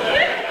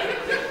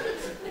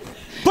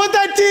 Put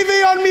that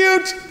TV on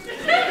mute.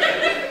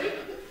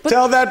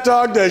 Tell that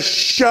dog to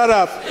shut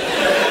up.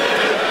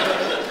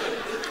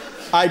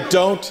 I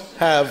don't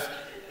have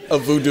a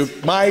voodoo.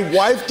 My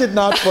wife did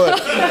not put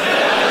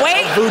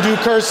a voodoo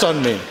curse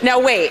on me. Now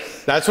wait.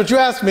 That's what you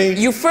asked me.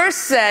 You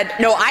first said,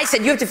 no, I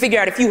said you have to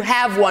figure out if you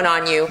have one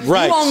on you.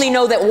 Right. You only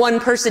know that one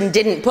person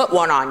didn't put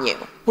one on you.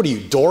 What are you,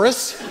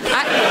 Doris?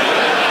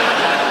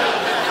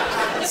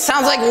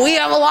 Sounds like we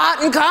have a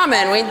lot in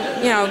common. We,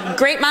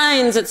 great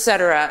minds,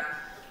 etc.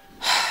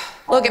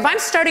 Look, if I'm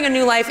starting a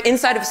new life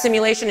inside of a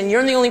simulation and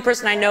you're the only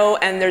person I know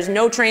and there's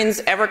no trains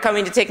ever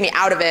coming to take me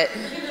out of it,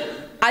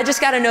 I just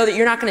gotta know that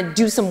you're not gonna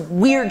do some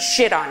weird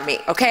shit on me,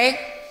 okay?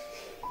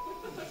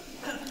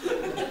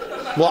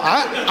 Well,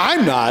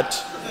 I'm not.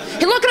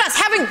 Hey, look at us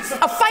having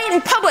a fight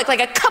in public like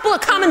a couple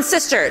of common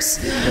sisters.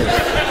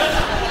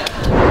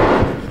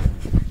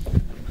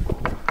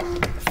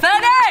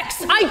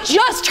 FedEx! I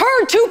just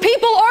heard 2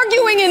 people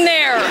arguing in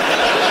there.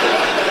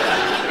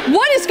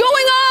 What is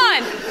going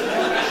on?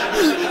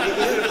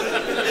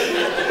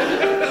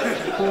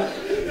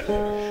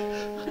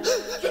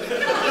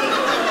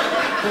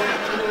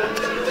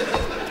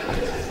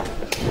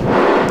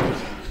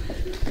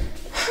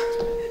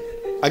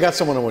 I got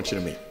someone I want you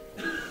to meet.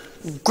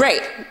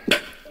 Great.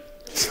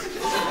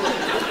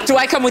 Do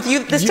I come with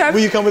you this time?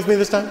 Will you come with me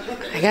this time?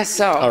 I guess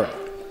so. All right.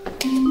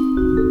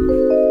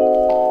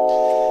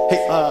 Hey,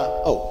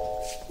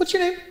 what's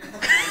your name?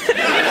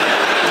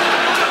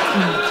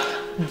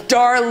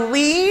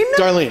 Darlene?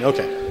 Darlene,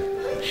 okay.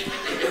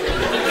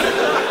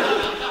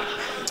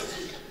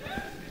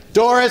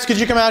 Doris, could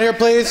you come out here,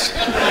 please?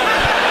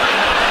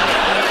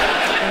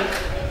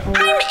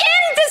 I'm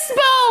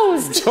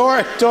indisposed!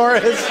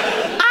 Doris.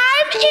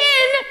 I'm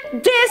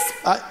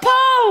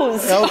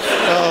indisposed!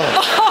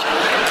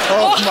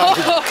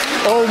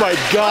 Oh my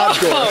God,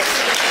 Doris.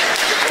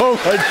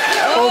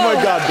 Oh my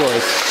God,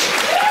 Doris.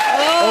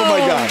 Oh my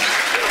God.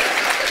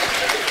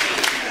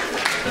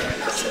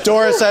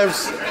 Doris,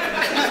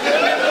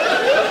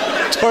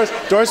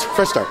 Doris,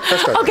 first start.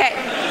 Okay.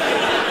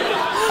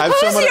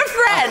 Who's your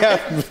friend?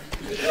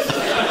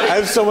 I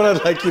have someone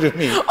I'd like you to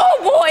meet. Oh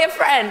boy, a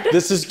friend.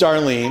 This is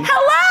Darlene.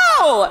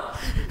 Hello.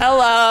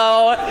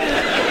 Hello.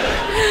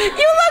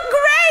 You look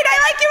great. I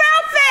like your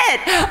outfit.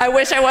 I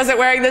wish I wasn't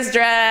wearing this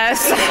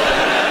dress.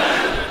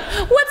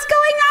 What's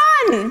going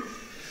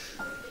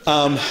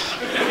on?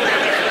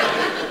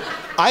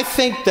 I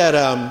think that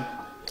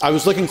I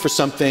was looking for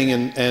something,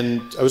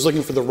 and I was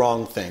looking for the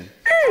wrong thing.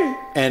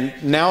 And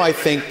now I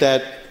think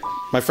that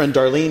my friend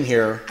Darlene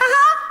here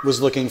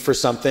was looking for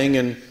something,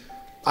 and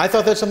I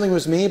thought that something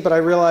was me, but I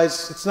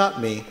realized it's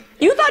not me.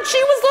 You thought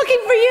she was looking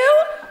for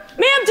you?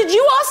 Ma'am, did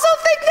you also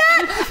think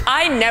that?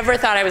 I never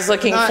thought I was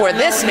looking for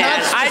this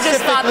man. I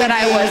just thought that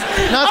I was...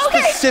 Not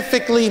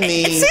specifically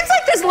me. It seems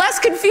like there's less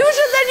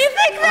confusion than you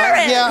think there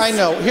is. Yeah, I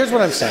know. Here's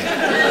what I'm saying.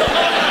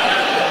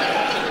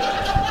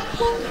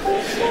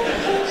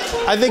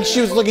 I think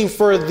she was looking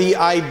for the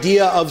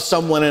idea of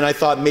someone, and I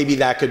thought maybe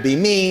that could be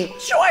me.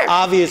 Sure.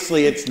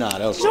 Obviously, it's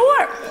not. Okay.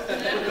 Sure.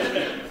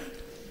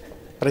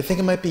 But I think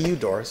it might be you,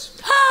 Doris.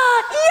 Yay!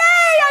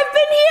 I've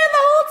been here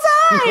the whole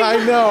time. I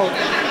know.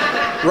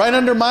 Right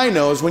under my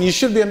nose when you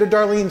should be under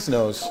Darlene's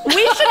nose. We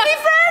should be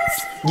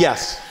friends?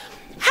 Yes.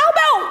 How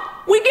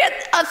about we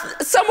get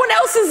someone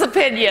else's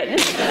opinion?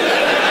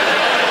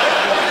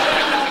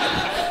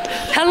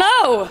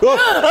 Hello.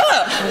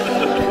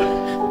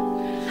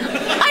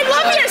 I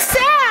love your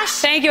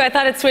sash. Thank you. I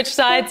thought it switched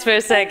sides for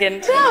a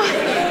second.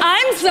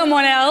 I'm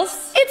someone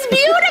else. It's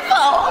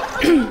beautiful.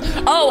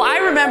 Oh, I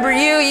remember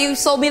you. You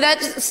sold me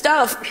that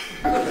stuff.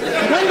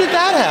 When did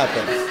that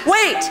happen?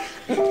 Wait,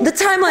 the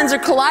timelines are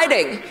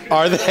colliding.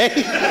 Are they?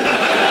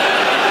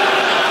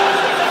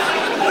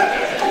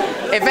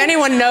 If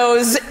anyone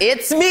knows,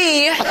 it's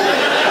me.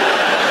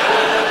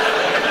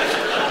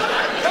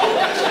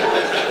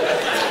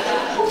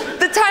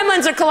 The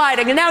timelines are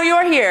colliding, and now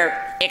you're here.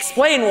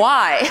 Explain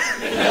why.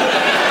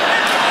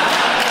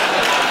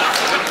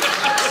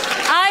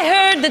 I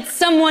heard that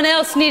someone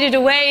else needed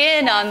to weigh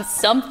in on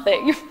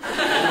something.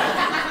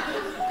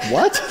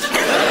 What?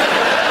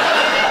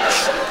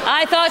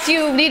 I thought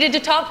you needed to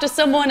talk to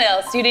someone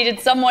else. You needed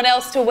someone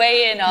else to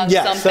weigh in on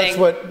something. Yes, that's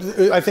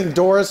what... I think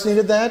Doris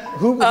needed that.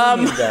 Who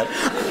needed that?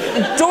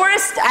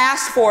 Doris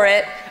asked for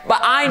it, but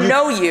I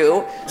know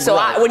you. So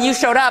Right. when you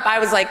showed up, I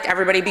was like,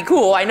 everybody be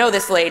cool. I know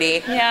this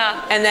lady.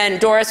 Yeah. And then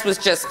Doris was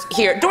just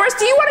here. Doris,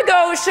 do you want to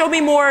go show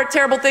me more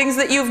terrible things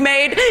that you've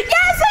made?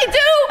 Yes, I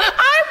do.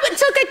 I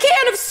took a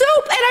can of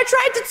soup and I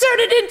tried to turn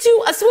it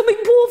into a swimming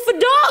pool for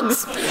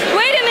dogs.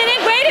 Wait a minute,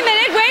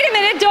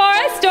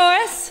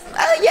 Doris.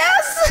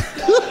 Yes.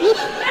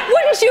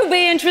 Wouldn't you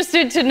be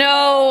interested to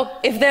know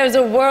if there's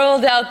a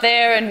world out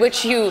there in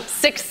which you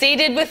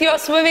succeeded with your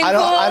swimming pool?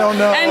 I don't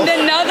know. And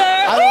another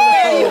I don't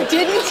where know you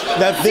didn't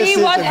that this see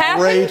is what a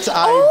happened? great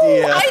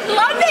idea. Oh, I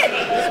love it.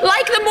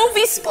 Like the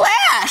movie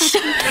Splash.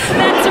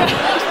 That's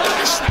right.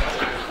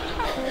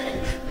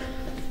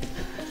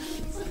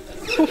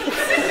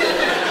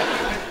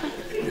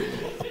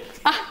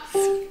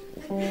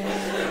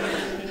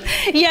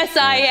 Yes,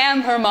 I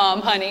am her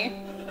mom, honey.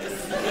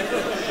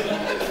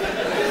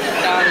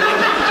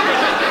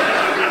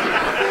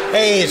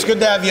 Hey, it's good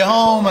to have you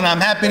home, and I'm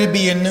happy to be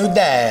your new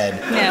dad.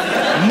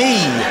 Yeah.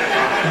 Me,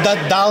 the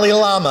Dalai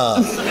Lama.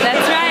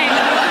 That's right.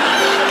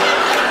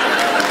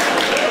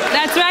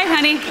 That's right,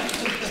 honey.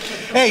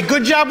 Hey,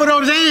 good job with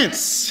those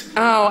ants.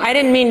 Oh, I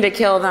didn't mean to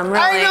kill them, really.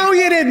 I know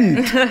you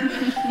didn't.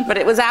 But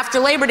it was after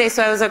Labor Day,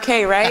 so I was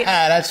okay, right?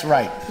 That's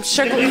right.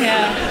 Sure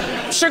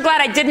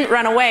glad I didn't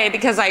run away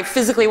because I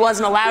physically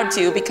wasn't allowed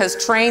to because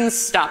trains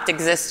stopped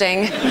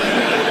existing.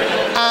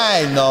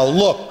 I know.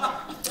 Look,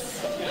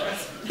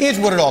 here's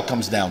what it all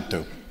comes down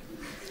to.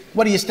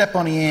 What do you step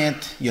on the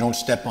ant? You don't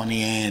step on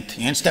the ant.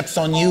 The ant steps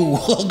on you.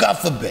 Oh, God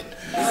forbid.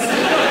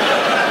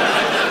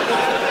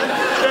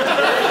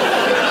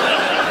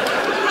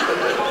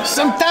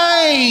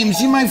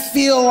 Sometimes you might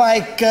feel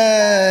like,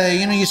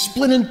 you're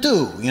split in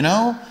two,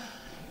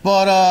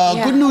 But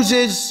good news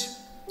is,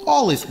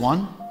 all is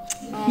one.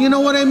 You know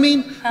what I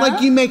mean? Huh?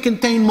 Like you may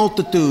contain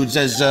multitudes,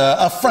 as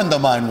a friend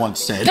of mine once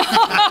said.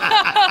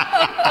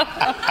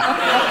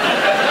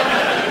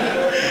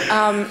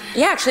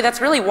 Yeah, actually, that's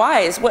really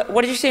wise.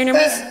 What did you say your name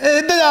was?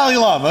 The Dalai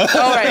Lama.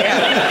 Oh, right, yeah.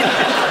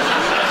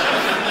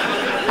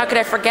 How could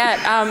I forget?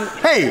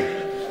 Hey,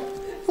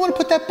 you want to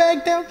put that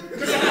bag down?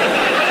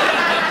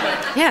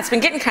 Yeah, it's been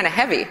getting kind of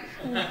heavy.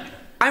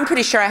 I'm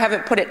pretty sure I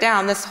haven't put it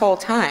down this whole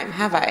time,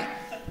 have I?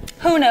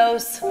 Who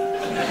knows?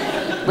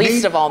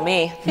 Least of all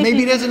me.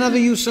 Maybe there's another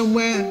you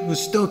somewhere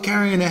who's still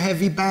carrying a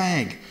heavy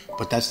bag.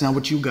 But that's not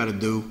what you gotta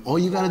do. All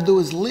you gotta do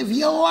is live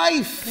your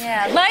life.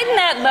 Yeah, lighten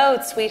that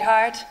load,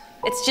 sweetheart.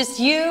 It's just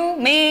you,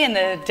 me, and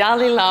the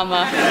Dalai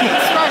Lama.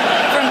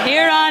 From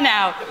here on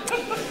out.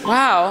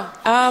 Wow.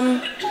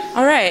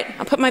 All right.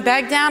 I'll put my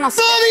bag down. I'll...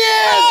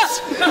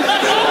 Yes!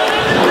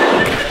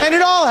 And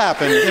it all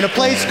happened in a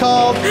place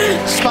called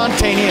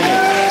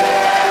Spontaneanation.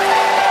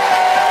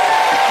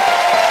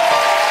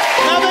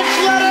 Eban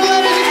Schletter,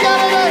 ladies and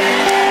gentlemen.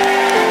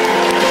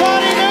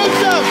 Tawny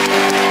Newsome.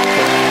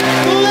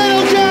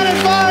 Little Janet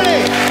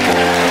Varney.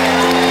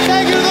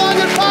 Thank you to the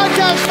London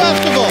Podcast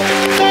Festival.